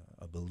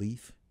a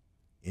belief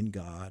in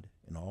God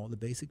and all the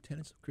basic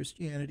tenets of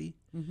Christianity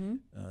Mm-hmm.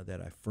 that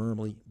I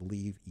firmly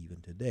believe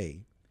even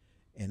today.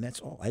 And that's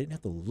all. I didn't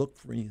have to look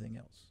for anything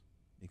else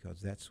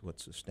because that's what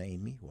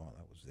sustained me while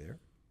I was there.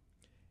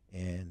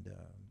 And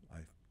I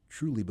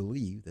truly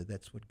believe that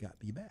that's what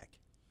got me back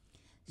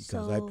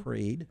because I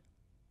prayed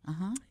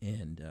Uh-huh.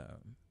 and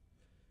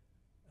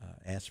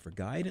asked for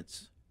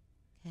guidance,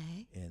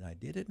 Okay. and I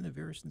did it in a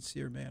very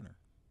sincere manner.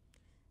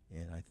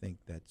 And I think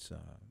that's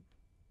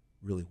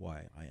really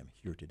why I am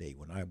here today.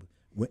 When I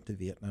went to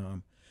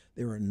Vietnam,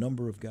 there were a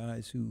number of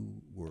guys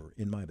who were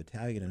in my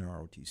battalion in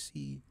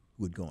ROTC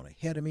who had gone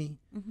ahead of me,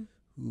 Mm-hmm.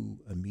 who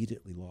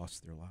immediately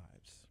lost their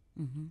lives.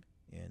 Mm-hmm.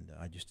 And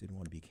I just didn't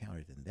want to be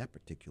counted in that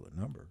particular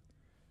number,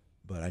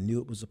 but I knew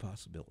it was a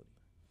possibility.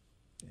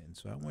 And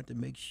so I wanted to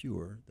make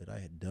sure that I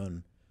had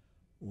done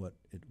what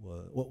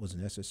was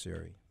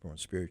necessary from a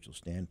spiritual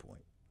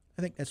standpoint.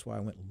 I think that's why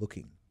I went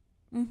looking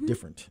Mm-hmm.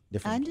 different I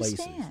places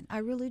understand. I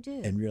really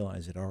do. and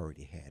realized that I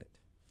already had it.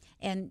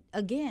 And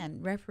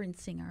again,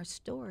 referencing our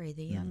story,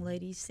 the young Mhm.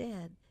 lady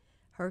said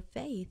her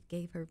faith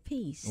gave her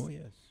peace. Oh,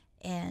 yes.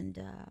 And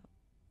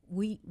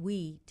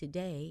we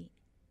today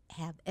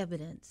have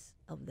evidence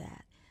of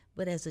that.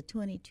 But as a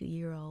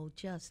 22-year-old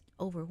just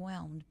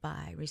overwhelmed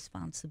by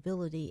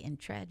responsibility and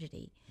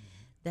tragedy,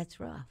 that's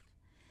rough.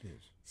 It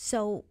is.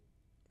 So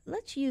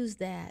let's use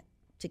that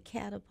to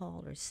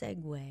catapult or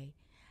segue.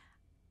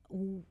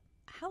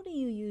 How do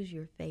you use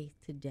your faith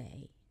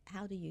today?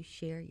 How do you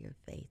share your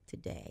faith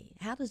today?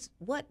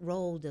 What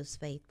role does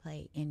faith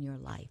play in your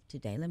life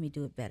today? Let me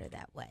do it better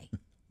that way.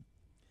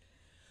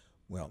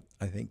 Well,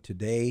 I think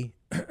today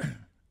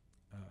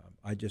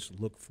I just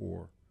look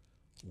for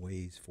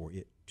ways for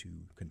it to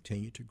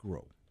continue to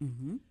grow.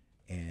 Mm-hmm.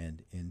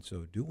 And in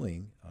so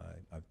doing,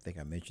 I think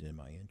I mentioned in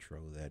my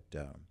intro that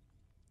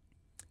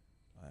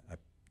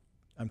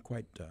I'm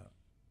quite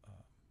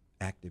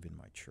active in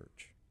my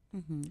church.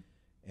 Mm-hmm.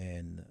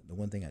 And the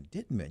one thing I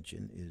didn't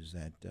mention is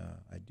that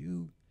I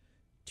do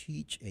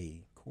teach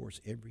a course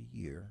every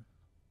year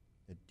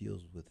that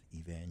deals with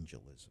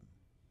evangelism.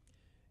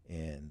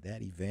 And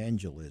that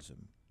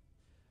evangelism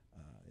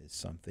is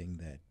something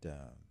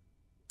that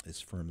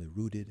is firmly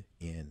rooted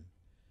in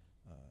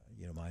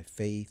my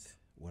faith,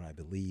 what I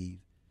believe,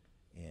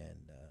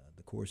 and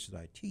the course that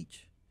I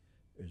teach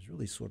is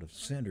really sort of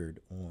centered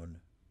on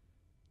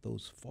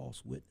those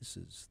false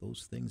witnesses,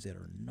 those things that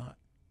are not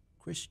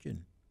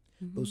Christian,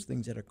 Mm-hmm. those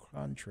things that are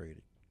contrary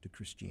to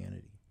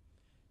Christianity.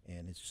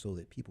 And it's so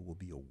that people will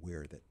be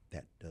aware that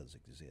that does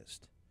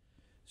exist.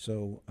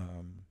 So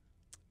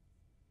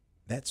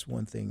that's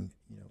one thing,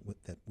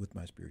 with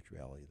my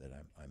spirituality that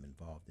I'm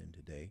involved in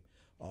today.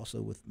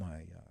 Also with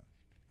my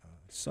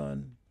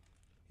son,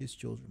 his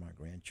children, my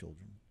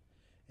grandchildren,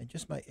 and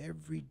just my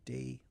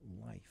everyday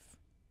life.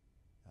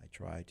 I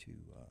try to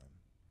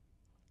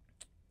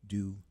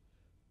do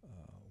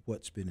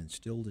what's been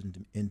instilled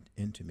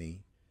into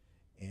me,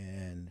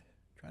 and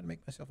try to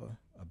make myself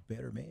a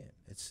better man.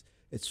 It's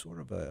sort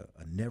of a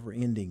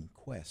never-ending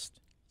quest.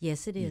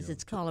 Yes, it is.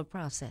 It's called a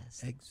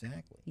process.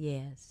 Exactly.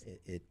 Yes.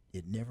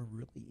 It never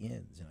really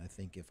ends. And I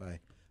think if I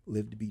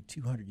live to be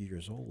 200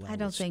 years old, I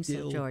don't think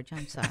so, George.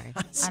 I'm sorry.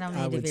 I don't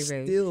mean to be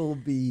rude. Still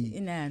be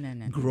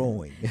No.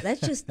 growing.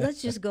 Let's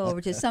just go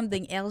over to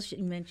something else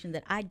you mentioned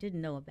that I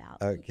didn't know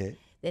about. Okay.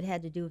 That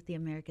had to do with the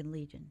American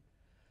Legion.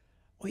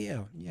 Oh,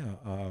 yeah.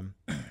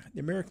 The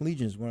American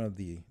Legion is one of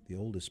the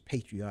oldest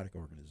patriotic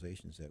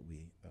organizations that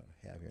we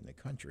have here in the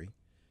country,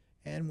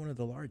 and one of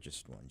the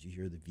largest ones. You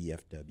hear the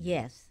VFW.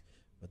 Yes.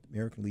 But the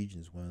American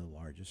Legion is one of the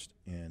largest,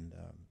 and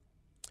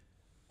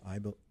I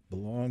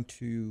belong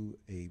to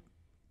a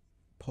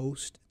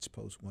post. It's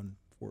Post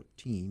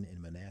 114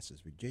 in Manassas,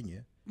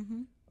 Virginia,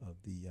 Mm-hmm. of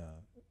the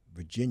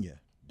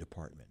Virginia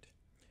Department,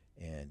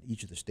 and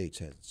each of the states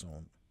has its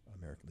own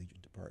American Legion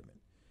department.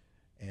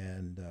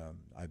 And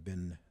I've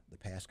been the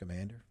past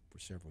commander for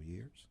several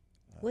years.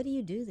 What do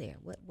you do there?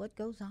 What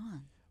goes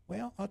on?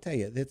 Well, I'll tell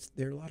you,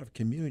 there are a lot of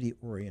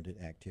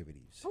community-oriented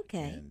activities.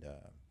 Okay. And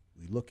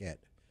we look at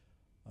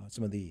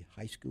some of the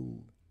high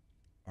school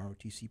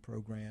ROTC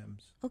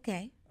programs.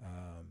 Okay.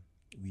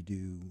 We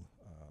do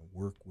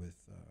work with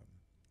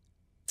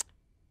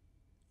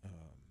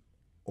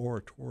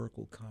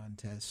oratorical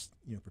contests,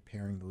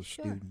 preparing those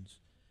Sure. students.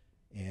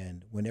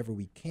 And whenever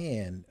we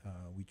can,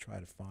 we try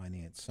to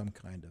finance some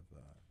kind of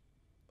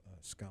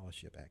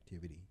scholarship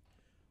activity,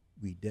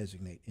 we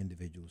designate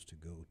individuals to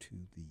go to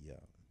the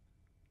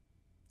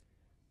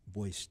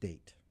Boys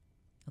State.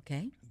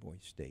 Okay.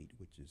 Boys State,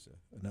 which is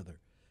another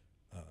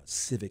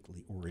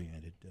civically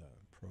oriented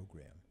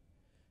program,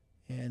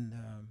 and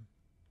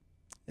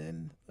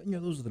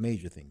those are the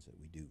major things that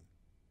we do.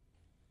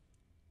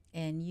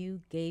 And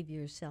you gave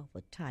yourself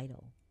a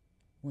title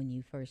when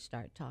you first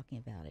started talking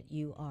about it.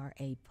 You are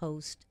a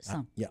post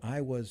something. Yeah,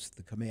 I was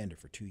the commander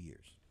for 2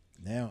 years.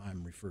 Now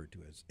I'm referred to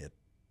as a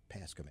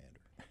past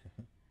commander.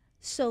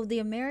 So the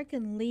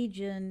American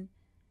Legion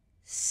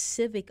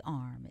civic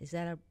arm, is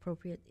that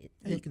appropriate?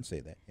 Yeah, you can say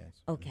that,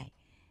 yes. Okay.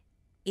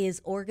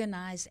 Is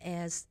organized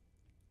as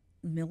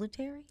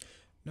military?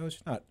 No,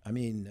 it's not. I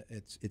mean,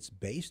 it's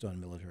based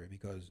on military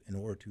because in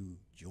order to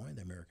join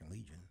the American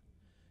Legion,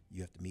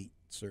 you have to meet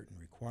certain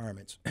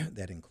requirements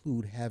that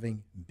include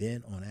having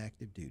been on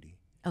active duty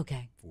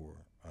Okay.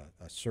 for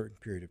a certain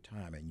period of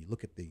time. And you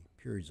look at the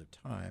periods of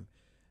time,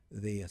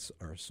 they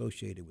are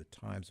associated with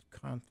times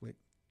of conflict,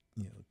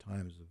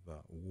 times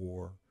of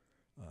war,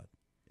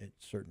 at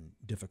certain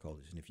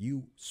difficulties. And if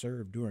you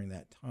served during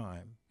that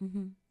time,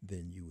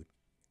 then you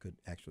could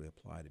actually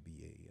apply to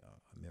be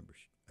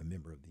a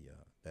member of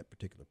that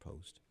particular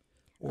post,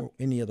 or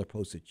any other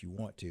post that you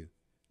want to.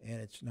 And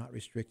it's not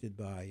restricted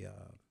by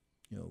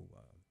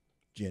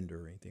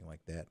gender or anything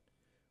like that.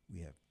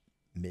 We have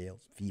male,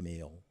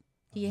 female.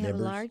 Do you have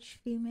members. a large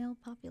female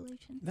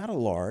population? Not a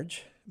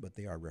large, but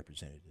they are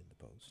represented in the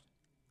post.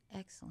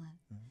 Excellent.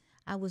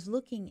 I was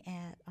looking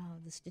at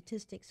the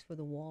statistics for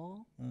the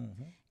wall,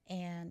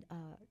 and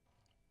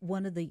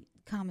one of the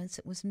comments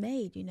that was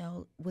made,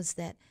 was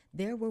that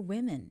there were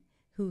women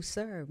who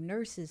served,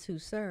 nurses who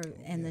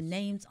served, and the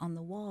names on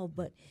the wall,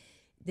 but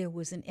there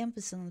was an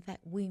emphasis on the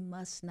fact we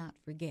must not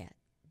forget.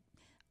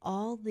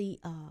 All the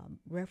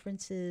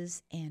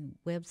references and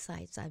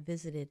websites I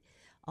visited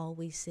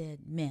always said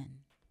men,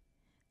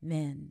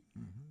 men,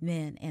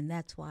 men, and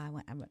that's why I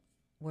went,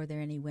 were there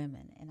any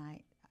women? And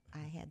I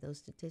had those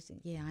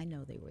statistics. Yeah, I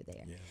know they were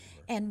there. Yeah,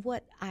 And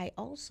what I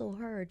also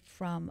heard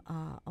from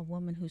a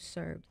woman who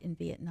served in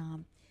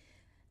Vietnam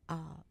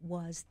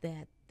was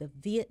that the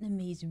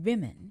Vietnamese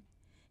women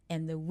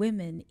and the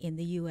women in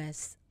the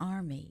U.S.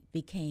 Army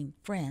became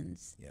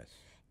friends. Yes.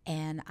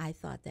 And I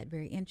thought that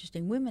very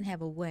interesting. Women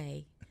have a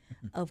way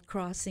of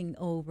crossing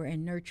over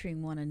and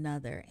nurturing one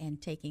another and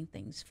taking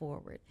things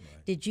forward.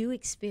 Right. Did you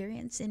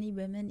experience any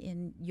women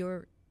in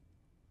your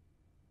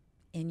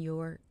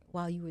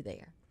while you were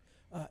there?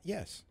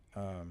 Yes.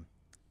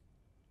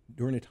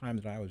 During the time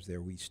that I was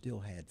there, we still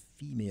had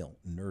female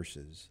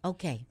nurses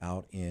Okay.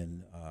 out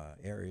in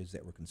areas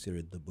that were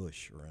considered the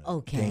bush or in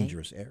Okay.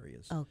 dangerous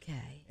areas.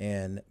 Okay.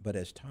 But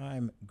as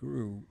time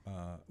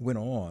went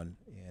on,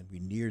 and we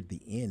neared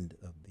the end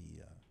of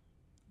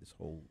this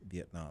whole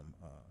Vietnam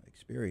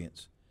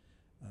experience,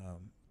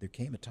 there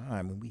came a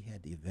time when we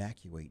had to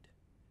evacuate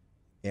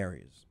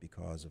areas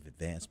because of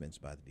advancements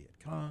by the Viet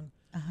Cong,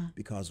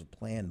 because of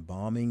planned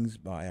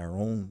bombings by our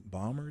own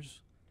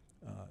bombers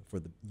for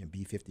the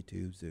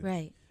B-52s.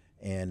 Right.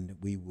 And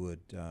we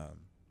would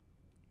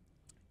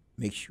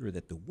make sure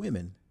that the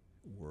women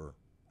were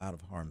out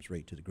of harm's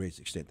way to the greatest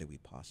extent that we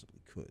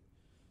possibly could.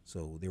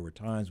 So there were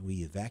times we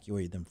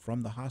evacuated them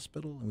from the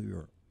hospital, and we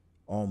were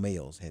all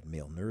males, had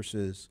male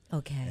nurses,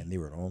 Okay. and they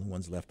were the only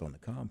ones left on the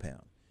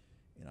compound.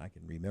 And I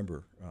can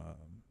remember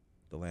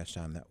the last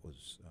time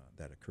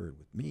that occurred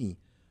with me,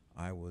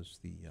 I was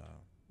the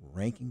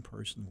ranking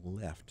person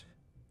left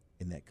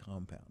in that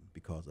compound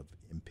because of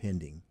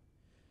impending.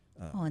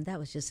 And that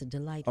was just a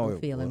delightful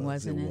feeling,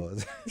 wasn't it? It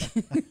was.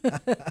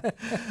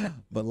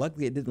 But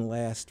luckily, it didn't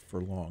last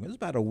for long. It was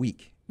about a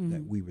week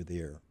that we were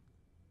there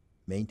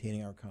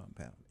maintaining our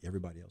compound.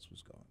 Everybody else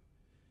was gone.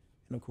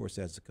 And, of course,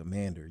 as the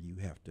commander, you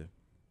have to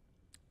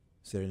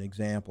set an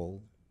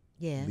example,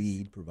 Yes.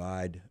 lead,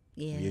 provide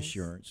Yes.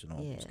 reassurance, and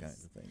all Yes. those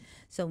kinds of things.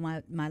 So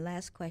my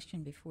last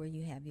question before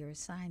you have your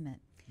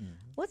assignment,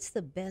 what's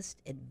the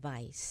best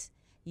advice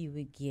you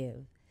would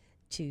give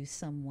to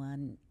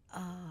someone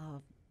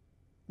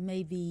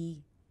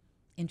maybe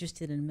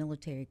interested in a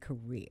military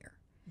career?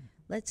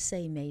 Let's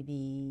say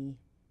maybe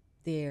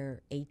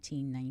they're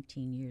 18,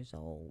 19 years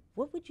old.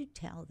 What would you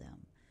tell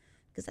them?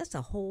 Because that's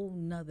a whole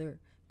nother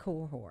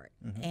cohort.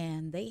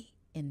 And they,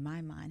 in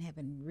my mind,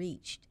 haven't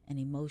reached an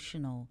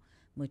emotional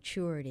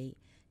maturity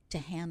to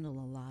handle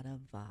a lot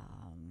of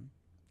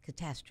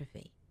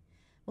catastrophe.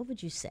 What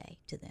would you say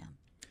to them?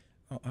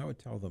 Well, I would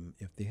tell them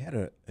if they had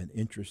an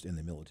interest in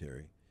the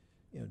military,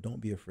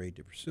 don't be afraid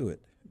to pursue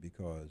it,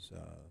 because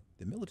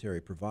the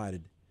military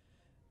provided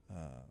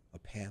a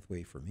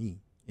pathway for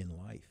me in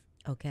life.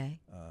 Okay.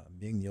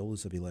 Being the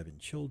oldest of 11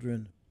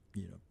 children,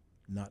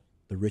 not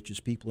the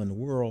richest people in the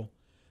world,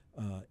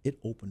 it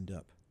opened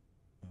up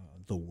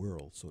the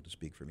world, so to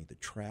speak, for me. The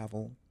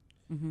travel,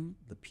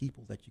 the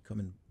people that you come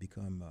and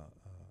become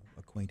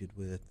acquainted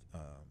with,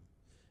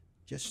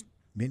 just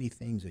many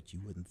things that you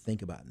wouldn't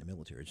think about in the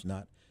military. It's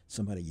not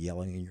somebody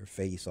yelling in your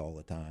face all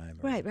the time.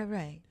 Right.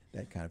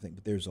 That kind of thing.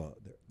 But there's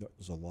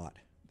a lot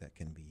that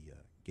can be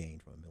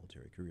gained from a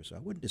military career. So I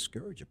wouldn't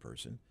discourage a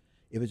person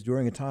if it's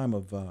during a time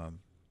of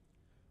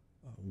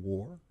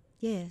war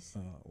Yes.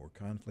 or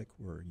conflict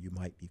where you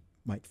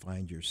might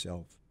find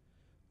yourself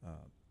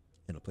uh,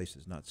 in a place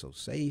that's not so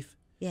safe,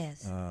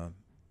 Yes.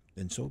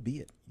 then so be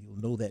it. You'll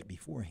know that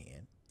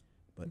beforehand,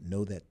 but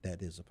know that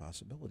that is a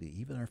possibility.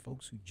 Even our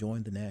folks who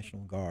joined the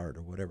National Guard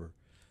or whatever,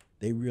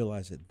 they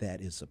realize that that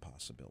is a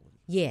possibility.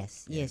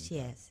 Yes. And Yes.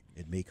 Yes.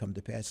 it may come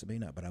to pass, it may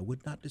not, but I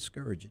would not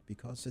discourage it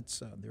because it's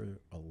there are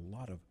a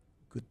lot of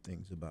good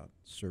things about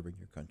serving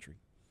your country.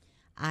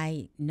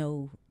 I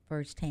know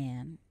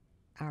firsthand.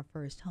 Our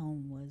first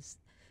home was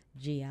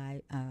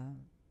GI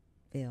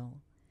Bill,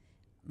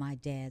 my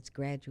dad's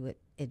graduate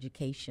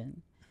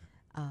education.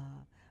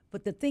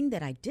 But the thing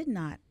that I did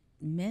not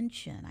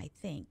mention, I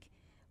think,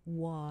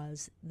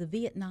 was the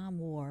Vietnam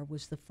War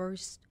was the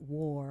first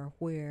war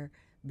where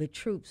the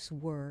troops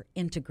were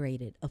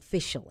integrated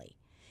officially.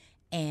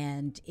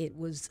 And it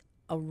was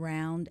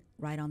around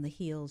right on the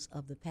heels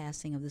of the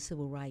passing of the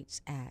Civil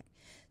Rights Act.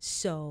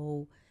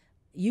 So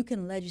you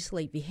can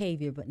legislate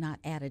behavior but not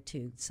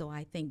attitude. So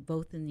I think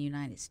both in the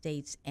United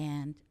States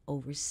and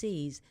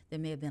overseas, there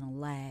may have been a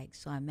lag.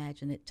 So I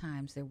imagine at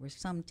times there were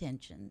some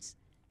tensions.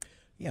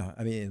 Yeah,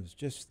 I mean, it was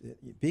just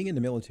being in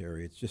the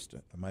military. It's just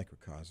a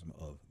microcosm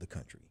of the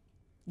country.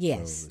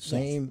 Yes. So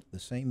Yes. the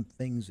same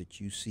things that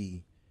you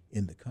see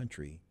in the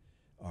country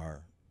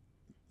are,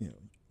 you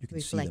can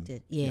see them.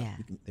 Reflected. Yeah.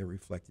 They're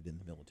reflected in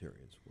the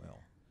military as well.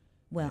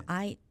 Well, And-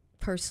 I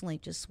personally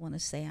just want to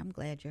say I'm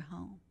glad you're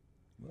home.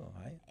 Well,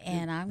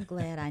 And I'm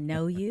glad I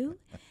know you.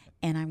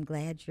 And I'm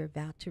glad you're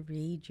about to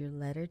read your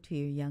letter to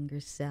your younger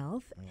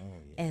self, oh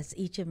yeah. as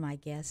each of my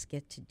guests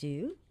get to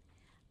do.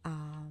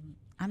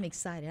 I'm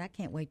excited. I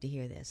can't wait to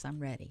hear this. I'm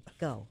ready.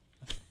 Go.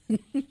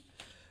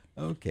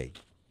 Okay.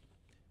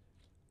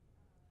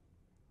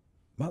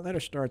 My letter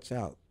starts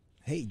out,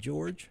 "Hey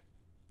George,"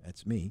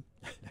 that's me.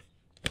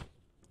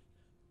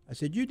 I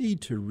said, "You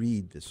need to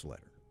read this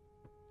letter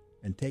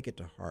and take it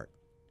to heart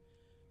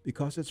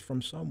because it's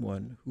from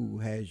someone who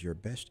has your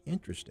best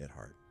interest at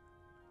heart.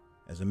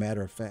 As a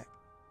matter of fact,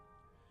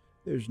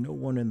 there's no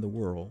one in the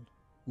world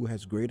who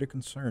has greater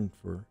concern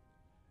for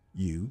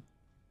you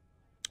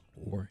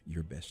or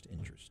your best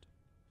interest.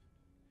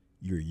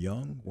 You're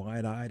young,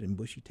 wide-eyed, and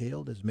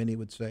bushy-tailed, as many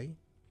would say.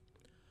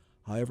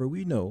 However,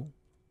 we know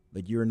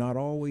that you're not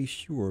always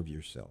sure of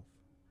yourself,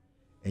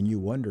 and you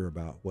wonder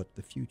about what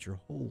the future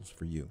holds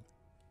for you.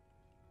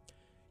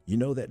 You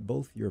know that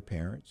both your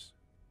parents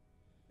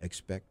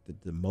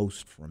expected the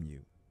most from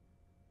you,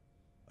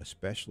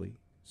 especially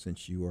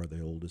since you are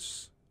the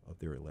oldest of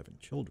their 11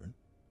 children.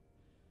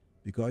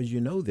 Because you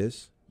know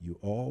this, you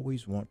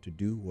always want to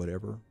do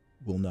whatever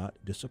will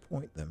not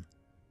disappoint them.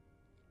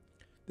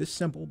 This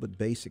simple but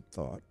basic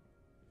thought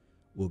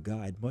will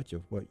guide much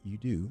of what you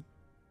do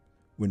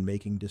when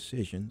making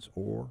decisions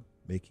or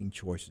making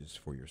choices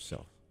for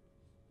yourself.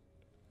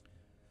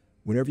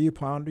 Whenever you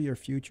ponder your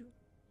future,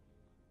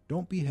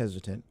 don't be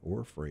hesitant or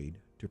afraid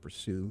to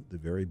pursue the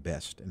very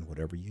best in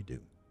whatever you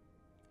do.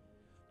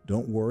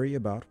 Don't worry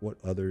about what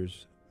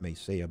others may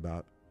say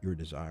about your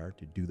desire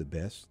to do the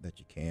best that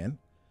you can.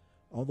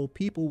 Although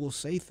people will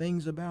say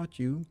things about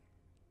you,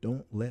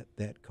 don't let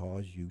that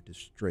cause you to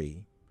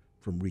stray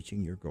from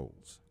reaching your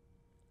goals.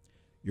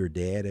 Your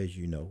dad, as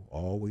you know,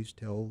 always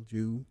told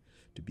you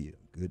to be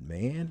a good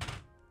man,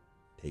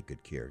 take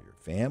good care of your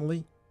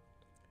family,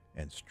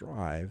 and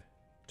strive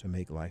to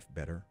make life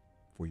better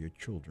for your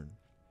children,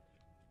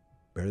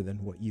 better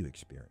than what you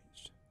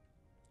experienced.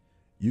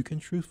 You can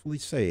truthfully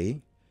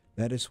say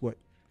that is what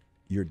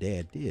your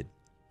dad did.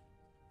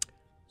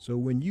 So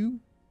when you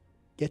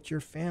get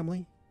your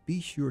family, be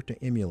sure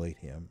to emulate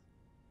him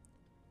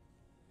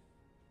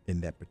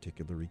in that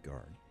particular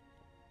regard.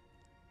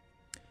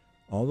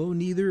 Although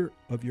neither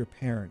of your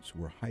parents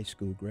were high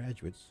school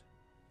graduates,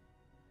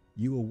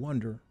 you will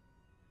wonder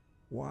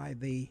why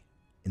they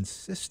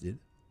insisted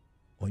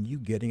on you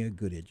getting a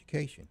good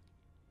education.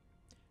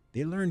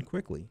 They learned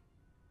quickly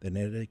that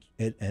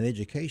an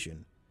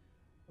education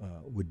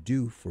would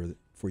do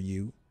for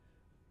you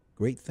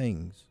great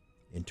things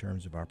in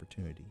terms of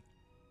opportunity.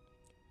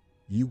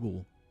 You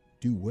will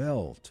do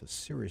well to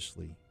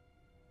seriously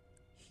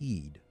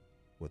heed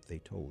what they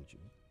told you.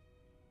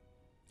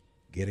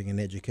 Getting an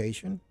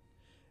education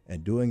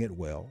and doing it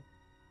well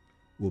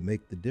will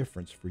make the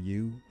difference for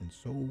you in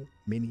so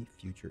many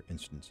future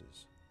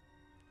instances.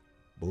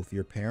 Both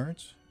your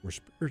parents were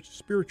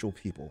spiritual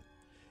people,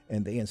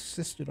 and they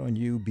insisted on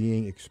you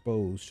being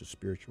exposed to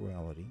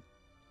spirituality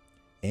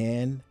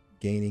and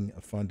gaining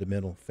a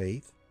fundamental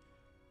faith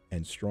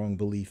and strong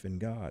belief in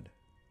God.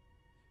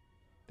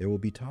 There will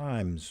be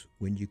times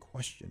when you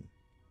question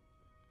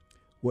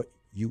what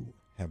you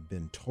have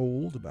been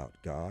told about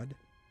God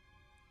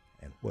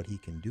and what He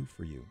can do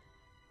for you.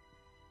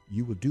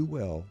 You will do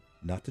well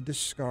not to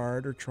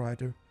discard or try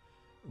to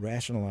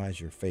rationalize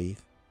your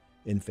faith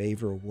in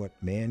favor of what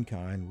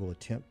mankind will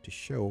attempt to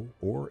show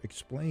or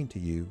explain to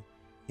you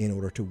in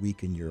order to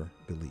weaken your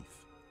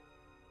belief.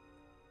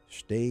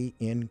 Stay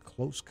in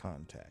close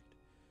contact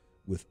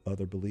with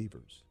other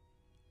believers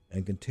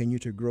and continue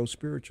to grow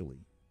spiritually.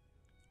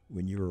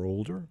 When you are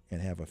older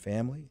and have a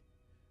family,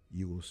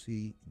 you will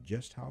see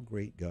just how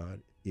great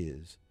God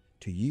is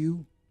to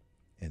you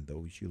and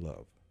those you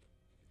love.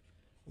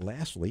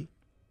 Lastly,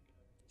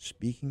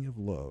 speaking of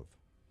love,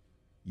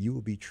 you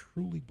will be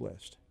truly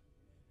blessed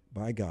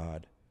by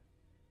God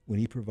when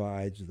He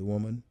provides the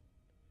woman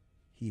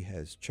He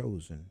has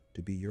chosen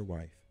to be your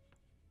wife.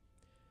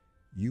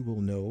 You will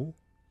know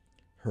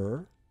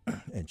her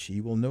and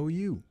she will know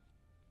you.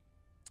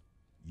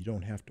 You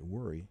don't have to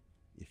worry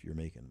if you're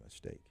making a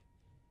mistake.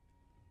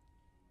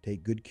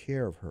 Take good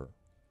care of her.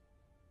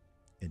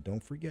 And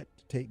don't forget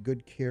to take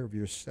good care of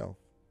yourself.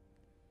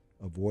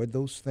 Avoid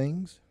those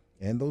things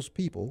and those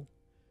people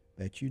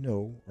that you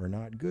know are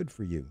not good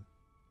for you.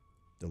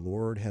 The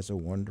Lord has a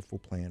wonderful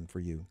plan for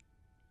you.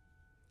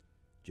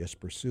 Just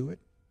pursue it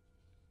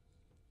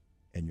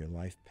and your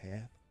life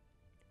path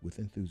with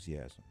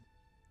enthusiasm,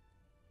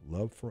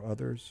 love for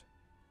others,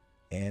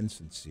 and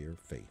sincere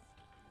faith.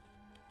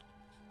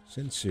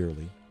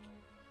 Sincerely,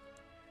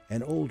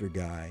 an older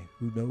guy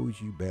who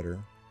knows you better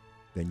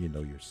than you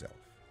know yourself.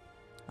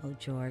 Oh,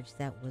 George,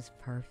 that was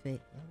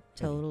perfect.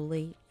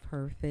 Totally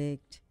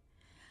perfect.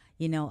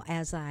 You know,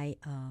 as I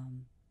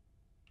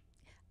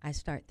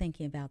start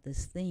thinking about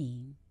this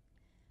theme,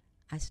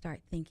 I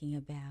start thinking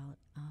about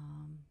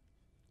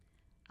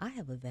I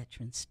have a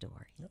veteran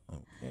story.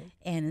 Okay.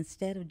 And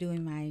instead of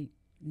doing my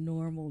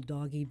normal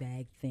doggy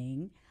bag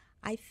thing,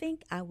 I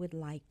think I would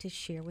like to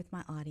share with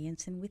my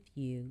audience and with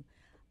you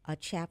a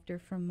chapter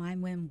from my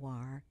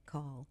memoir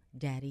called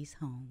Daddy's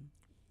Home.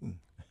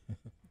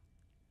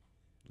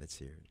 Let's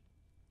hear it.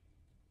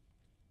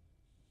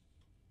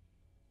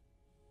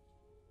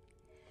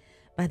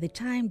 By the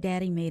time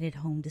Daddy made it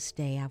home to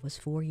stay, I was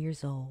 4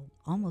 years old,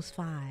 almost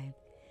 5.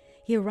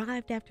 He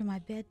arrived after my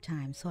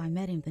bedtime, so I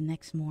met him the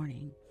next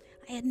morning.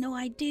 I had no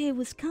idea he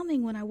was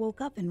coming when I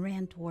woke up and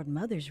ran toward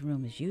Mother's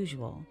room as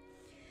usual.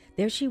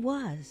 There she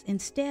was,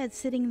 instead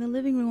sitting in the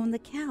living room on the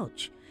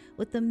couch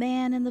with the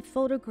man in the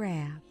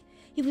photograph.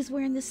 He was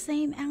wearing the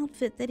same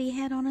outfit that he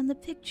had on in the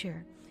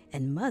picture,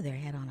 and Mother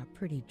had on a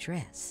pretty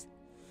dress.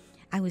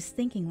 I was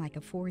thinking like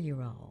a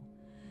 4-year-old.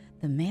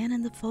 The man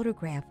in the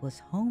photograph was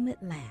home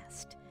at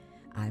last.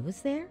 I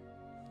was there.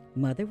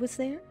 Mother was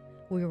there.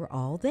 We were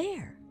all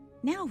there.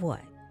 Now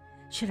what?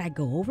 Should I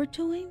go over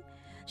to him?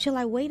 Shall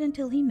I wait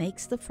until he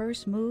makes the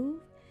first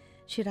move?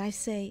 Should I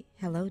say,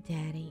 "Hello,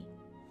 Daddy"?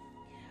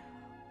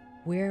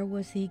 Where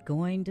was he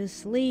going to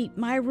sleep?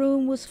 My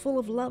room was full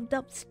of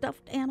loved-up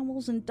stuffed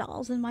animals and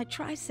dolls and my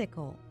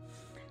tricycle.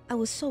 I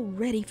was so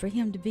ready for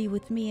him to be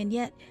with me, and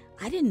yet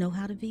I didn't know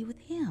how to be with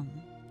him.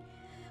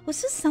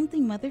 Was this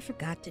something Mother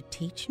forgot to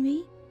teach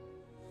me?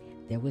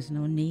 There was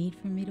no need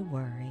for me to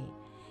worry.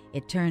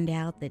 It turned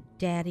out that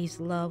Daddy's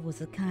love was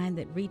the kind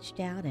that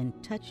reached out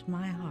and touched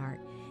my heart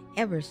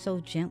ever so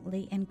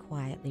gently and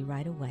quietly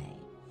right away.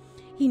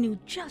 He knew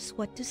just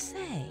what to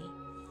say.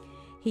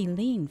 He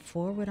leaned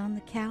forward on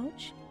the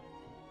couch.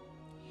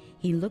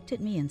 He looked at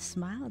me and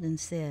smiled and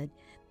said,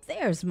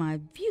 "There's my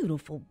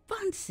beautiful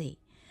Bunsy."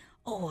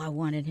 Oh, I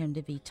wanted him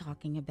to be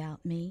talking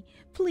about me.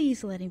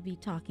 Please let him be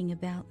talking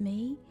about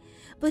me.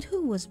 But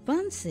who was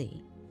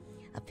Bunsy?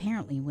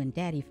 Apparently, when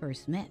Daddy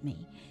first met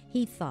me,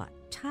 he thought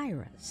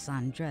Tyra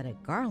Sandretta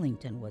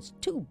Garlington was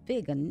too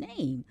big a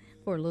name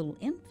for a little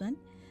infant,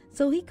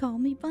 so he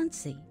called me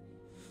Bunsy.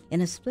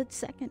 In a split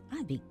second,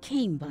 I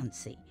became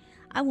Bunsy.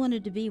 I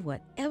wanted to be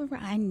whatever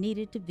I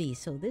needed to be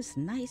so this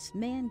nice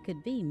man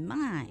could be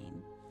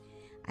mine.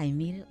 I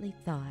immediately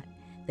thought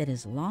that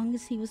as long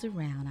as he was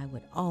around, I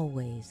would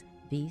always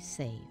be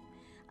safe.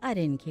 I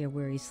didn't care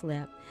where he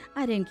slept.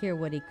 I didn't care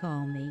what he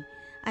called me.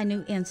 I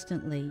knew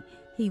instantly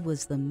he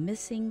was the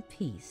missing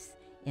piece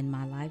in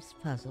my life's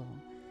puzzle.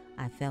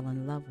 I fell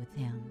in love with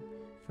him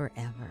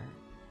forever.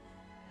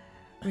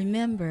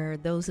 Remember,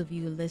 those of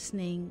you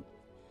listening,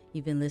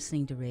 you've been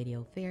listening to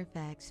Radio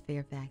Fairfax,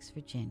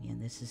 Virginia,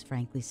 and this is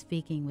Frankly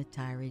Speaking with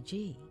Tyra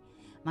G.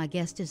 My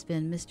guest has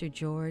been Mr.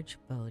 George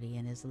Bodie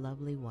and his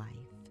lovely wife.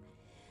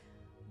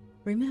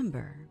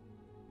 Remember,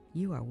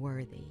 you are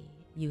worthy.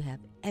 You have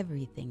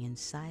everything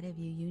inside of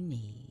you you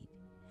need.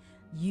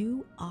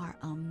 You are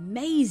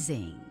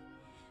amazing.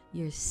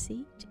 Your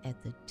seat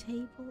at the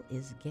table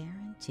is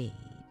guaranteed.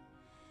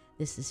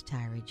 This is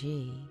Tyra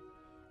G.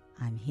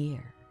 I'm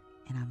here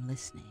and I'm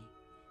listening.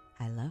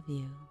 I love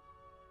you.